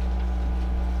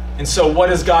 And so what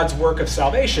is God's work of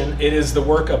salvation? It is the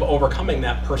work of overcoming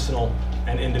that personal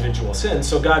and individual sin.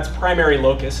 So God's primary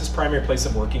locus, his primary place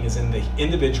of working, is in the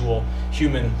individual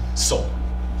human soul.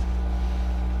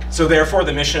 So therefore,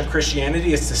 the mission of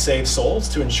Christianity is to save souls,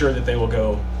 to ensure that they will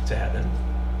go to heaven.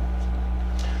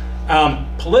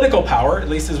 Political power, at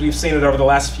least as we've seen it over the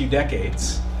last few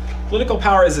decades, political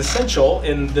power is essential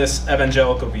in this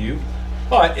evangelical view,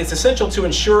 but it's essential to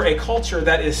ensure a culture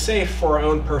that is safe for our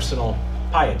own personal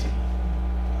piety.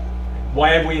 Why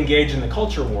have we engaged in the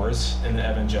culture wars in the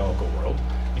evangelical world?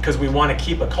 Because we want to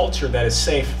keep a culture that is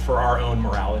safe for our own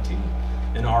morality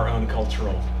and our own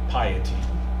cultural piety.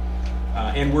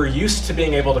 And we're used to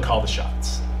being able to call the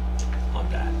shots on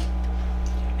that.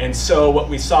 And so what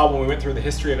we saw when we went through the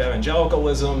history of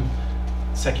evangelicalism,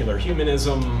 secular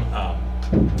humanism,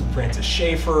 Francis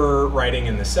Schaeffer writing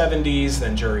in the 70s,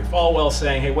 then Jerry Falwell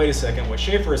saying, hey, wait a second, what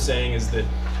Schaeffer is saying is that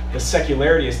the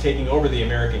secularity is taking over the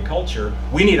American culture.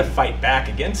 We need to fight back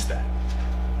against that.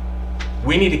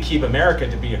 We need to keep America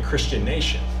to be a Christian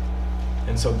nation.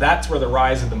 And so that's where the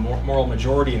rise of the moral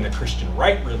majority and the Christian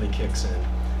right really kicks in,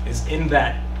 is in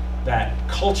that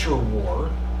culture war,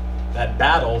 that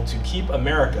battle to keep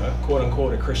America, quote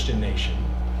unquote, a Christian nation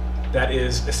that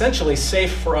is essentially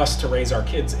safe for us to raise our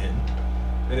kids in,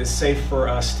 that is safe for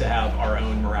us to have our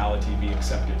own morality be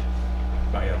accepted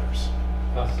by others.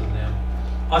 Us and them.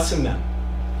 Us and them.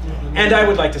 And I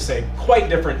would like to say, quite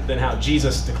different than how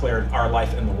Jesus declared our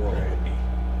life in the world would be.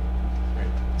 Right?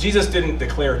 Jesus didn't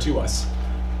declare to us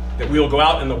that we will go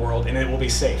out in the world and it will be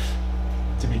safe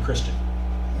to be Christian.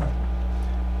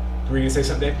 Were you going to say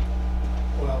something, Dave?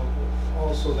 Well,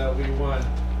 also that we want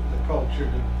the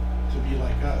culture to be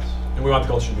like us. And we want the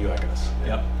culture to be like us.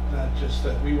 Yep. Not just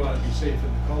that we want to be safe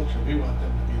in the culture, we want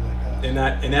them to be like us. And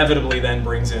that inevitably then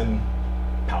brings in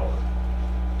power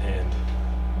and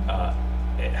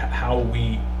how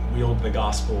we wield the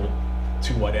gospel,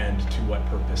 to what end, to what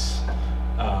purpose.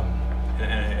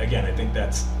 And again, I think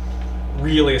that's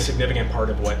really a significant part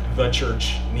of what the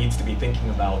church needs to be thinking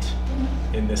about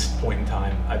in this point in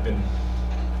time. I've been,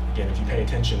 again, if you pay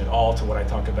attention at all to what I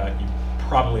talk about, you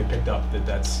probably picked up that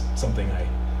that's something I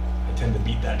tend to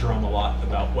beat that drum a lot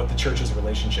about what the church's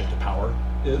relationship to power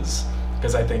is,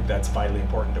 because I think that's vitally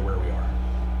important to where we are.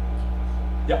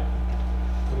 Yep.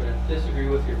 I'm going to disagree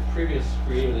with your previous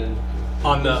screen and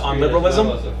on liberalism.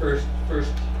 Well, the first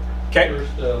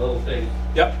little thing.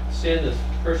 Yep. Sin is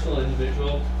personal,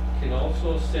 individual. Can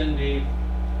also sin be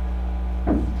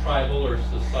tribal or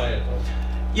societal?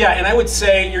 Yeah, and I would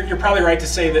say you're probably right to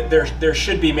say that there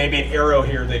should be maybe an arrow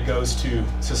here that goes to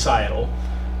societal,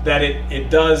 that it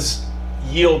does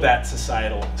yield that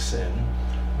societal sin.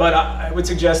 But I would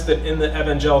suggest that in the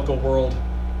evangelical world,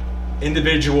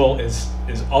 individual is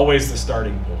always the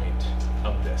starting point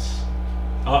of this,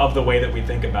 of the way that we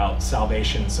think about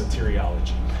salvation,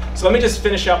 soteriology. So let me just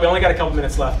finish up. We only got a couple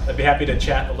minutes left. I'd be happy to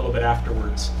chat a little bit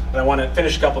afterwards. But I want to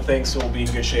finish a couple things so we'll be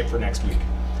in good shape for next week.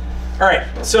 All right,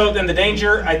 so then the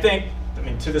danger,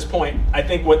 to this point, I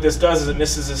think what this does is it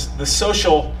misses the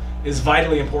social is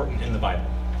vitally important in the Bible.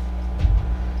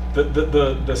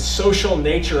 The social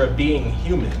nature of being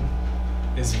human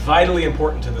is vitally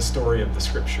important to the story of the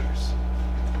scriptures.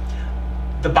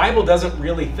 The Bible doesn't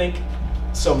really think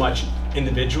so much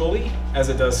individually as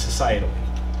it does societally.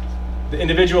 The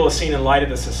individual is seen in light of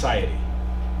the society.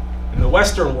 In the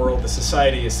Western world, the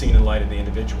society is seen in light of the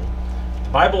individual. The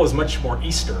Bible is much more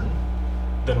Eastern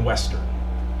than Western.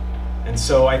 And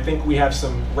so I think we have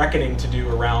some reckoning to do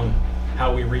around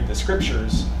how we read the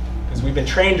scriptures, because we've been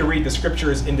trained to read the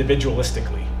scriptures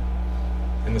individualistically.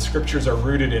 And the scriptures are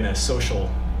rooted in a social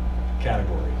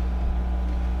category.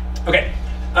 Okay,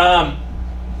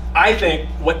 I think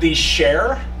what these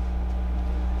share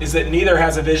is that neither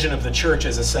has a vision of the church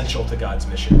as essential to God's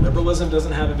mission. Liberalism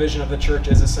doesn't have a vision of the church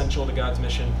as essential to God's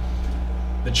mission.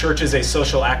 The church is a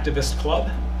social activist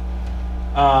club.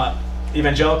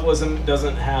 Evangelicalism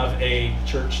doesn't have a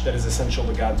church that is essential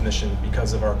to God's mission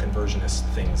because of our conversionist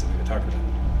things that we've been talking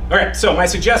about. All right, so my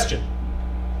suggestion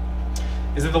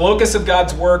is that the locus of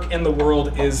God's work in the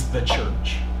world is the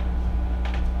church.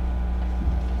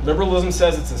 Liberalism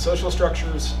says it's the social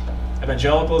structures.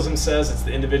 Evangelicalism says it's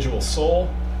the individual soul.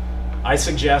 I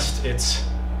suggest it's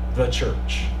the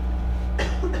church.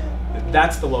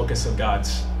 That's the locus of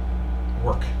God's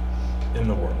work in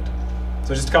the world.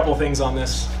 So just a couple of things on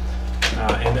this,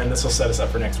 and then this will set us up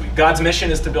for next week. God's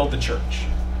mission is to build the church.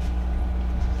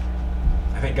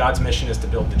 I think God's mission is to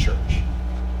build the church.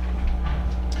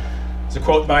 There's a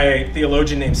quote by a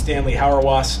theologian named Stanley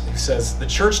Hauerwas who says, "The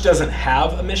church doesn't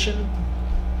have a mission,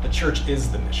 the church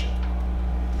is the mission."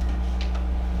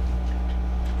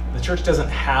 The church doesn't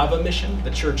have a mission,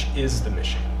 the church is the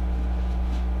mission.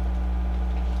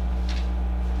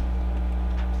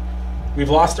 We've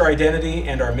lost our identity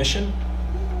and our mission,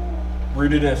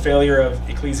 rooted in a failure of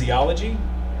ecclesiology.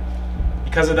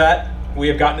 Because of that, we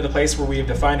have gotten to the place where we have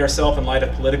defined ourselves in light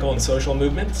of political and social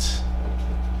movements.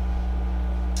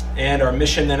 And our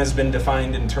mission then has been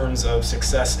defined in terms of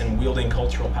success in wielding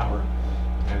cultural power.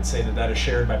 I would say that that is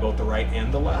shared by both the right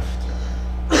and the left,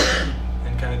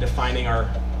 and kind of defining our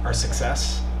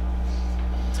success.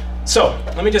 So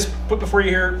let me just put before you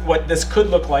here what this could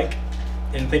look like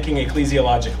in thinking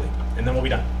ecclesiologically, and then we'll be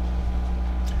done.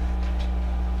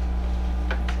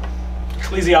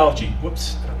 Ecclesiology.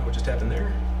 Whoops, I don't know what just happened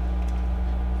there.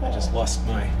 I just lost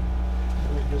my... I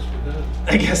guess we're done.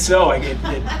 I guess so. It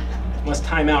must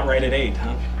time out right at 8,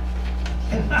 huh?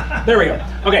 There we go.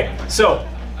 Okay, so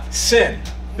sin,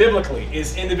 biblically,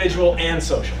 is individual and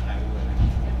social.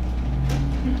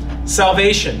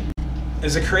 Salvation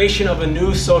is a creation of a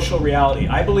new social reality.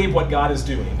 I believe what God is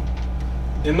doing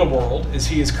in the world is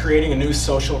He is creating a new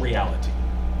social reality.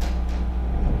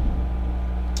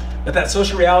 But that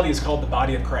social reality is called the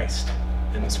body of Christ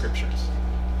in the scriptures.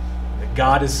 That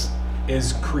God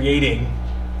is creating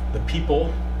the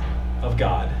people of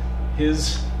God,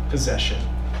 His possession.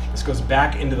 This goes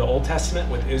back into the Old Testament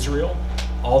with Israel,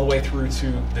 all the way through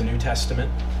to the New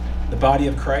Testament. The body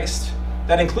of Christ.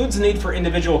 That includes the need for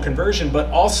individual conversion, but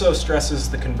also stresses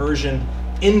the conversion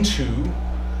into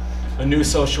a new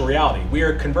social reality. We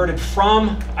are converted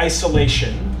from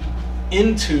isolation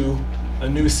into a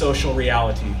new social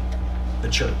reality, the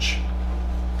church,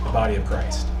 the body of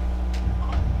Christ.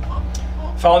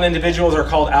 Fallen individuals are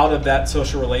called out of that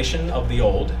social relation of the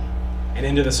old and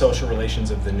into the social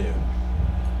relations of the new.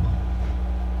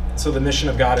 So the mission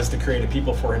of God is to create a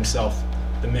people for Himself.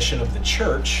 The mission of the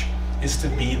church is to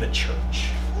be the church.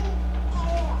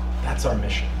 That's our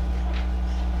mission.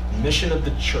 The mission of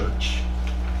the church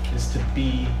is to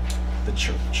be the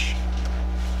church.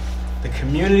 The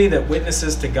community that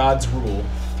witnesses to God's rule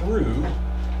through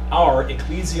our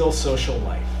ecclesial social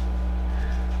life.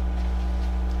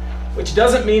 Which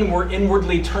doesn't mean we're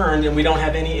inwardly turned and we don't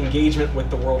have any engagement with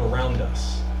the world around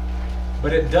us.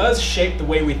 But it does shape the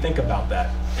way we think about that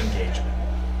engagement.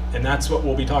 And that's what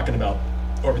we'll be talking about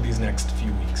over these next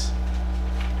few weeks.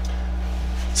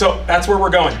 So that's where we're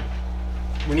going.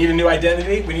 We need a new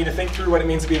identity. We need to think through what it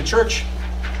means to be the church.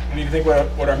 We need to think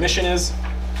what our mission is.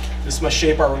 This must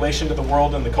shape our relation to the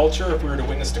world and the culture if we were to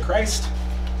witness to Christ.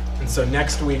 And so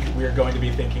next week we are going to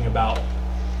be thinking about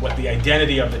what the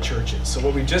identity of the church is. So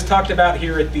what we just talked about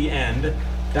here at the end,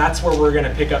 that's where we're going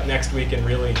to pick up next week and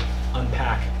really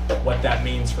unpack what that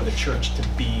means for the church to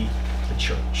be the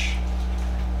church.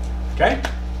 Okay?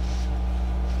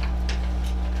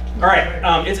 All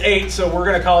right, it's 8, so we're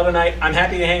going to call it a night. I'm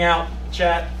happy to hang out,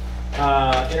 chat,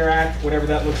 interact, whatever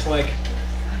that looks like.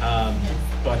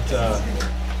 But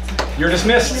you're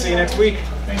dismissed. See you next week.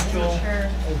 Thanks, Joel.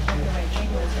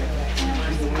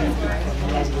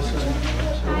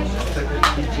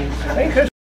 Sure.